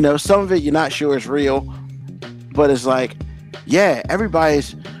 Some of it you're not sure is real, but it's like, yeah,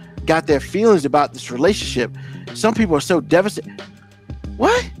 everybody's got their feelings about this relationship. Some people are so devastated.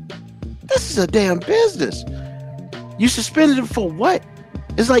 What? This is a damn business. You suspended him for what?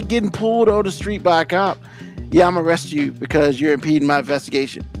 It's like getting pulled on the street by a cop. Yeah, I'm gonna arrest you because you're impeding my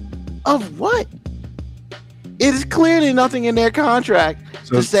investigation. Of what? It is clearly nothing in their contract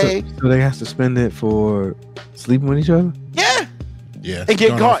to say. So they have to suspend it for sleeping with each other? Yeah. Yeah. And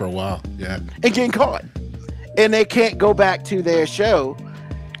getting caught for a while. Yeah. And getting caught. And they can't go back to their show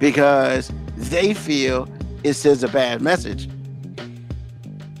because they feel it sends a bad message.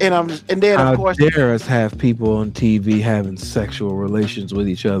 And then of course, how dare us have people on TV having sexual relations with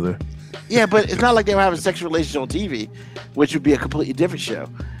each other? Yeah, but it's not like they were having sexual relations on TV, which would be a completely different show.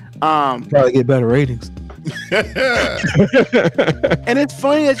 Probably get better ratings. And it's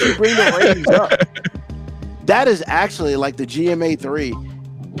funny that you bring the ratings up. That is actually like the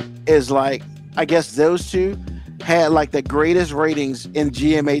GMA3 is like, I guess those two had like the greatest ratings in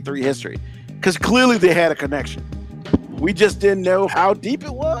GMA3 history because clearly they had a connection. We just didn't know how deep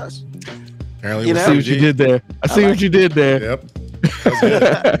it was. Apparently, I see what you did there. I see what you did there. Yep.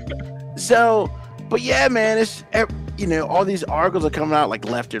 So, but yeah, man, it's all these articles are coming out like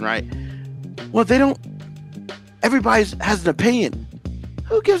left and right. Well, they don't. Everybody has an opinion.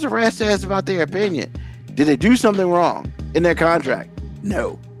 Who gives a rat's ass about their opinion? Did they do something wrong in their contract?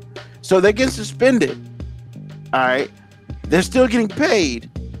 No. So they get suspended. All right. They're still getting paid.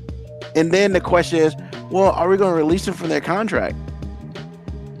 And then the question is, well, are we going to release them from their contract?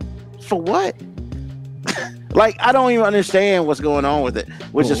 For what? Like, I don't even understand what's going on with it,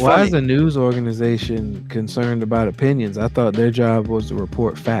 which is funny. Why is a news organization concerned about opinions? I thought their job was to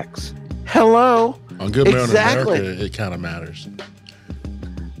report facts. Hello. On Good Morning America, it kind of matters.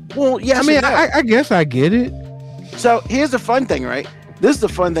 Well, yeah. I mean, I guess I get it. So here's the fun thing, right? This is the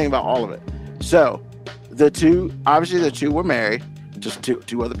fun thing about all of it. So the two were married, just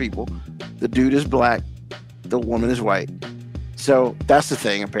two other people. The dude is black. The woman is white. So that's the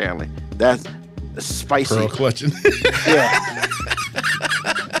thing, apparently. That's spicy. Pearl clutching. Yeah.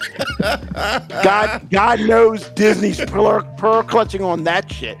 God knows Disney's pearl clutching on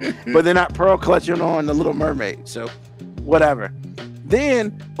that shit, but they're not pearl clutching on The Little Mermaid. So whatever.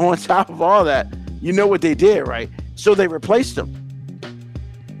 Then on top of all that, you know what they did, right? So they replaced them.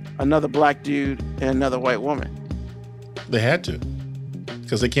 Another black dude and another white woman. They had to,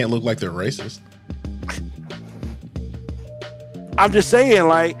 because they can't look like they're racist. I'm just saying,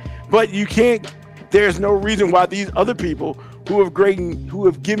 like, but you can't. There's no reason why these other people who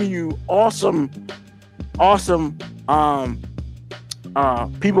have given you awesome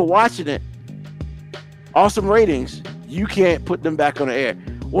people watching it, awesome ratings, you can't put them back on the air.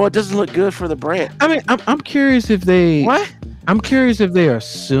 Well, it doesn't look good for the brand. I mean, I'm curious if they. What? I'm curious if they're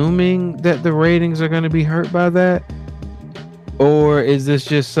assuming that the ratings are going to be hurt by that, or is this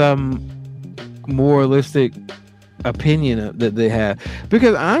just some moralistic opinion that they have?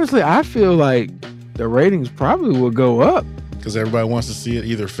 Because honestly, I feel like the ratings probably will go up because everybody wants to see it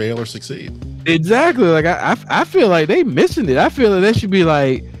either fail or succeed. Exactly. Like I feel like they missing it. I feel like they should be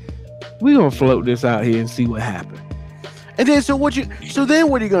like, we gonna float this out here and see what happens. And then so what are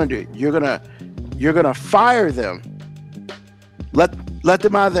you gonna do? You're gonna fire them. Let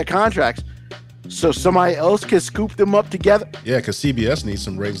them out of their contracts so somebody else can scoop them up together. Yeah, because CBS needs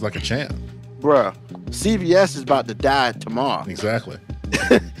some ratings like a champ. Bruh, CBS is about to die tomorrow. Exactly.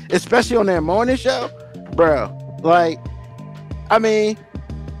 Especially on their morning show. Bruh, like, I mean,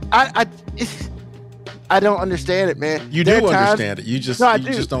 I don't understand it, man. You do understand it. You just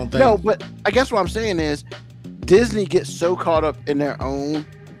don't think. No, but I guess what I'm saying is Disney gets so caught up in their own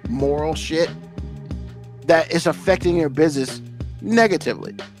moral shit that it's affecting their business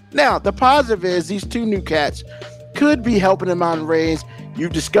negatively. Now, the positive is these two new cats could be helping them out in ratings.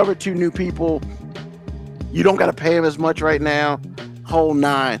 You've discovered two new people. You don't got to pay them as much right now. Whole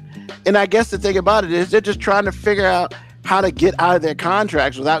nine. And I guess the thing about it is they're just trying to figure out how to get out of their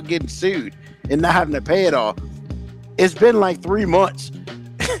contracts without getting sued and not having to pay it all. It's been like 3 months.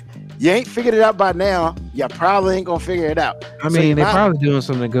 You ain't figured it out by now. You probably ain't gonna figure it out. I mean, they're probably doing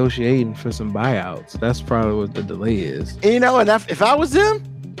some negotiating for some buyouts. That's probably what the delay is. And, and if I was them,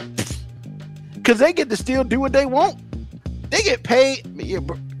 because they get to still do what they want. They get paid.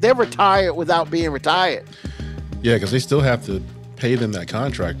 They're retired without being retired. Yeah, because they still have to pay them that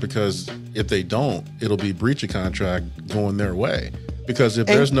contract, because if they don't, it'll be breach of contract going their way. Because if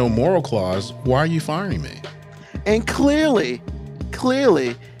there's no moral clause, why are you firing me? And clearly,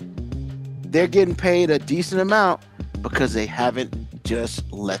 they're getting paid a decent amount because they haven't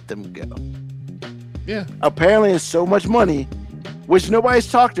just let them go. Yeah. Apparently, it's so much money, which nobody's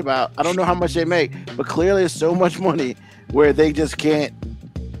talked about. I don't know how much they make, but clearly, it's so much money where they just can't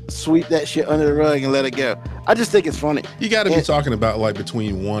sweep that shit under the rug and let it go. I just think it's funny. You got to be talking about like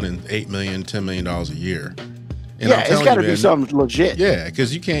between $1 and $8 million, $10 million a year. And yeah, it's got to be something legit. Yeah,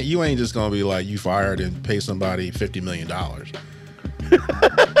 because you ain't just gonna be like you fired and pay somebody $50 million.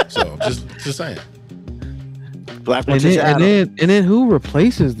 So just saying. And then who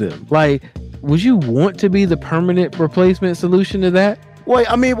replaces them? Like, would you want to be the permanent replacement solution to that? Well,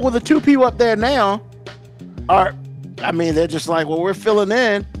 I mean, the two people up there now are, I mean, they're just like, well, we're filling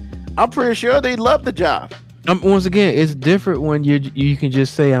in. I'm pretty sure they love the job. Once again, it's different when you can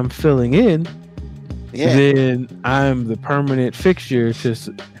just say I'm filling in. Yeah. Then I'm the permanent fixture.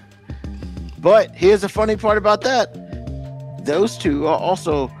 But here's the funny part about that. Those two are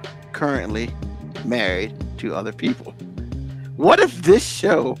also currently married to other people. What if this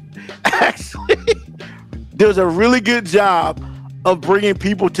show actually does a really good job of bringing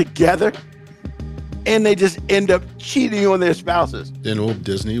people together and they just end up cheating on their spouses? Then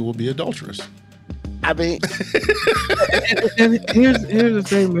Disney will be adulterous. I mean, and here's the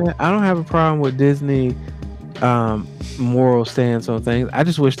thing, man. I don't have a problem with Disney moral stance on things. I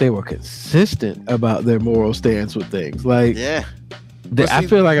just wish they were consistent about their moral stance with things. Like, yeah, I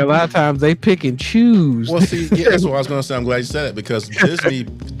feel like a lot of times they pick and choose. Well, see, yeah, that's what I was going to say. I'm glad you said it because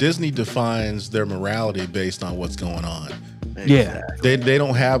Disney defines their morality based on what's going on. Yeah, they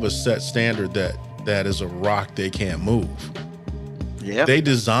don't have a set standard that is a rock they can't move. Yeah, they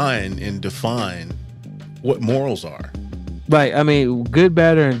design and define what morals are. Like, I mean, good,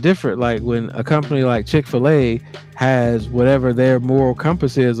 bad, or indifferent. Like when a company like Chick-fil-A has whatever their moral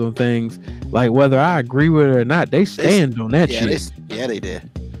compass is on things, like whether I agree with it or not, they stand on that shit. They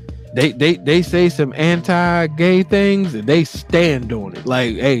did. They say some anti-gay things and they stand on it.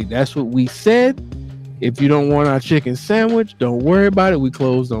 Like, hey, that's what we said. If you don't want our chicken sandwich, don't worry about it. We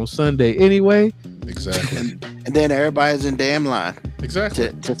closed on Sunday anyway. Exactly. And then everybody's in damn line. Exactly.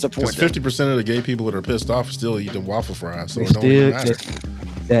 To support. Because 50% of the gay people that are pissed off still eat them waffle fries, so it don't even matter.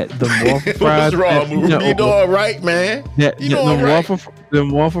 That the waffle fries. What's wrong, you know all right, man.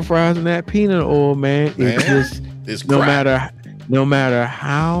 Them waffle fries and that peanut oil, man. It's no matter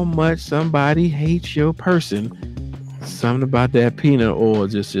how much somebody hates your person, something about that peanut oil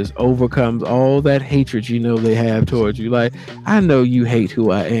just overcomes all that hatred they have towards you. Like, I know you hate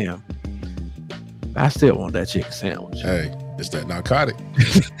who I am. I still want that chicken sandwich. Hey, it's that narcotic.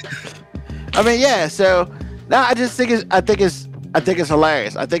 I mean, yeah. So now I think it's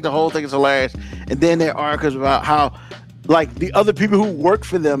hilarious. I think the whole thing is hilarious. And then there are articles about how, like, the other people who work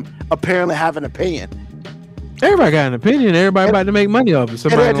for them apparently have an opinion. Everybody got an opinion. Everybody about to make money off it.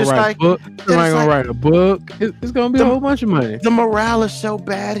 Somebody gonna write a book. Somebody gonna write a book. It's gonna be a whole bunch of money. The morale is so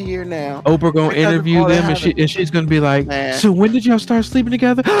bad here now. Oprah gonna interview them, and she's gonna be like, man. So when did y'all start sleeping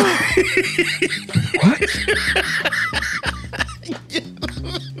together? What?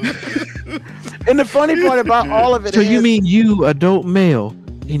 And the funny part about all of it is... So you mean you, adult male,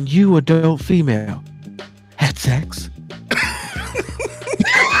 and you, adult female, had sex?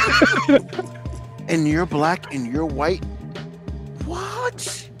 And you're black and you're white?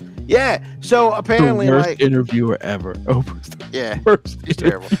 What? Yeah. So apparently, the worst interviewer ever. Oprah's it's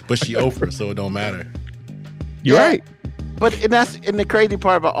terrible. But she Oprah, so it don't matter. You're right. But and the crazy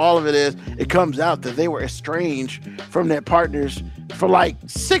part about all of it is, it comes out that they were estranged from their partners for like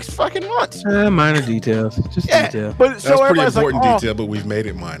 6 fucking months. Minor details, just detail. But that's pretty important detail, but we've made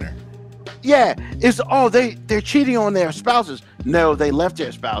it minor. Yeah, it's they're cheating on their spouses. No, they left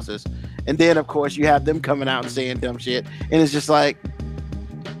their spouses. And then, of course, you have them coming out and saying dumb shit. And it's just like,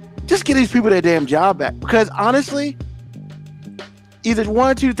 just get these people their damn job back. Because honestly, either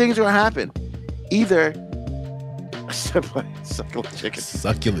one or two things are going to happen. Either succulent chicken.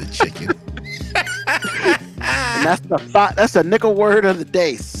 Succulent chicken. And that's the nickel word of the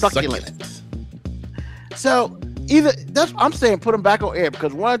day. Succulent. So I'm saying put them back on air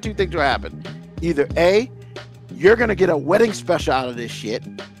because one or two things will happen. Either A, you're going to get a wedding special out of this shit.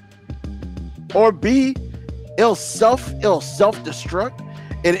 Or B, it'll self-destruct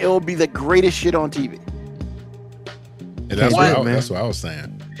and it'll be the greatest shit on TV. And that's what I was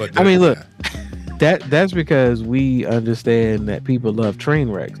saying. But I mean, look, that's because we understand that people love train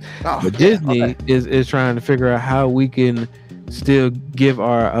wrecks. But Disney is trying to figure out how we can still give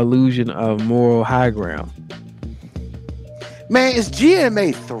our illusion of moral high ground. Man, it's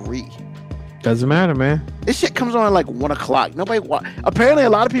GMA 3. Doesn't matter, man. This shit comes on at like 1 o'clock. Apparently, a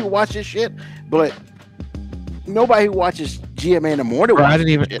lot of people watch this shit, but nobody watches GMA in the morning. Bro, I don't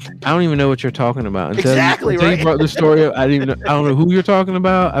even know what you're talking about. Until right? You brought the story up, I don't know who you're talking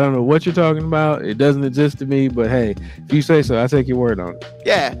about. I don't know what you're talking about. It doesn't exist to me. But hey, if you say so, I take your word on it.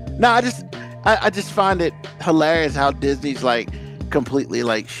 Yeah. No, I just find it hilarious how Disney's like completely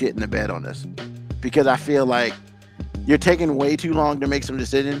like shit in the bed on this, because I feel like you're taking way too long to make some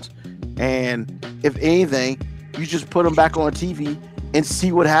decisions, and if anything, you just put them back on TV and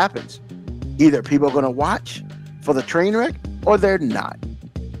see what happens. Either people are going to watch for the train wreck or they're not,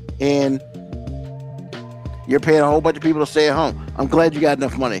 and you're paying a whole bunch of people to stay at home. I'm glad you got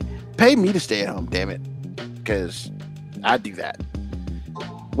enough money. Pay me to stay at home, damn it, because I do that.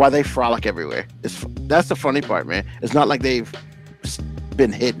 Why they frolic everywhere. That's the funny part, man. It's not like they've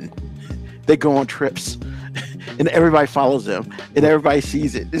been hidden. They go on trips, and everybody follows them, and everybody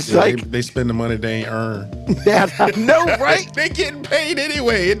sees it. It's like they spend the money they ain't earned. I know, right? They getting paid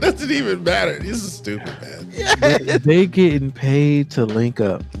anyway. It doesn't even matter. This is stupid, man. Yeah. They getting paid to link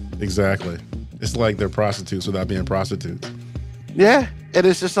up. Exactly. It's like they're prostitutes without being prostitutes. Yeah, and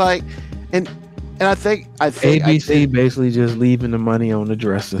it's just like, and I think ABC basically just leaving the money on the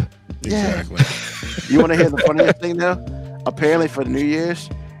dresser. Exactly. Yeah. You want to hear the funniest thing though? Apparently for New Year's,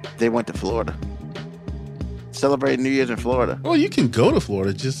 they went to Florida. Celebrate New Year's in Florida. Well, you can go to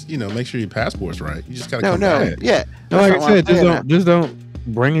Florida. Just make sure your passport's right. You just gotta come back. Yeah. No, like I said, just don't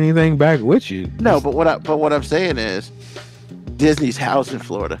bring anything back with you. No, but what I'm saying is, Disney's house in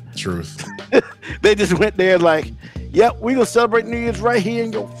Florida. Truth. They just went there like, yep, we gonna celebrate New Year's right here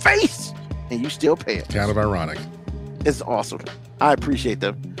in your face, and you still pay it. Kind of ironic. It's awesome. I appreciate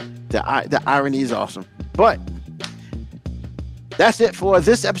them. The irony is awesome. But that's it for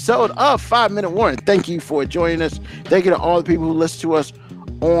this episode of 5 Minute Warning. Thank you for joining us. Thank you to all the people who listen to us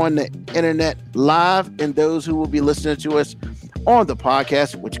on the internet live, and those who will be listening to us on the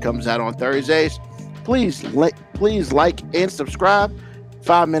podcast, which comes out on Thursdays. Please like and subscribe.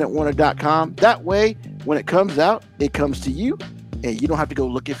 5minutewarning.com. That way, when it comes out, it comes to you, and you don't have to go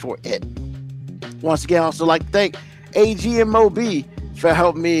looking for it. Once again, I also like to thank AG and Mo B for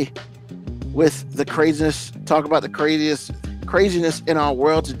helping me with the craziness. Talk about the craziness in our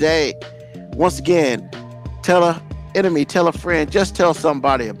world today. Once again, tell an enemy, tell a friend, just tell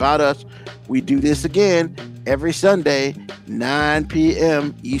somebody about us. We do this again every Sunday, 9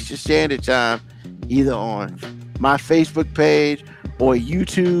 p.m. Eastern Standard Time, either on my Facebook page or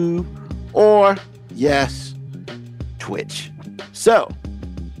YouTube or, yes, Twitch. So,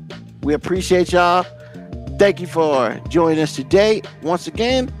 we appreciate y'all. Thank you for joining us today once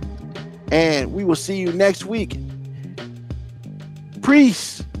again, and we will see you next week.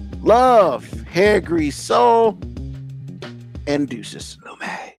 Peace, love, hair grease, soul, and deuces. Lume.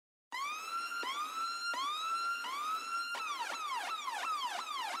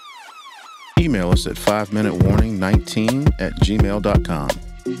 Email us at 5minutewarning19@gmail.com.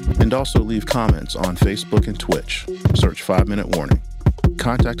 And also leave comments on Facebook and Twitch. Search 5 Minute Warning.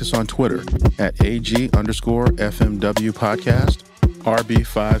 Contact us on Twitter at AG_FMW Podcast,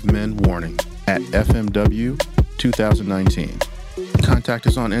 RB5Men at FMW 2019. Contact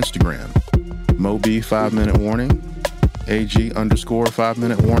us on Instagram, Moby 5 Minute Warning, AG_5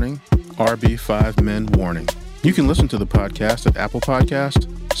 Minute Warning, RB5Men Warning. You can listen to the podcast at Apple Podcast,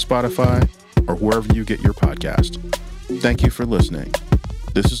 Spotify, or wherever you get your podcast. Thank you for listening.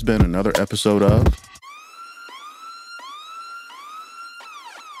 This has been another episode of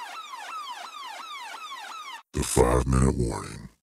The 5 Minute Warning.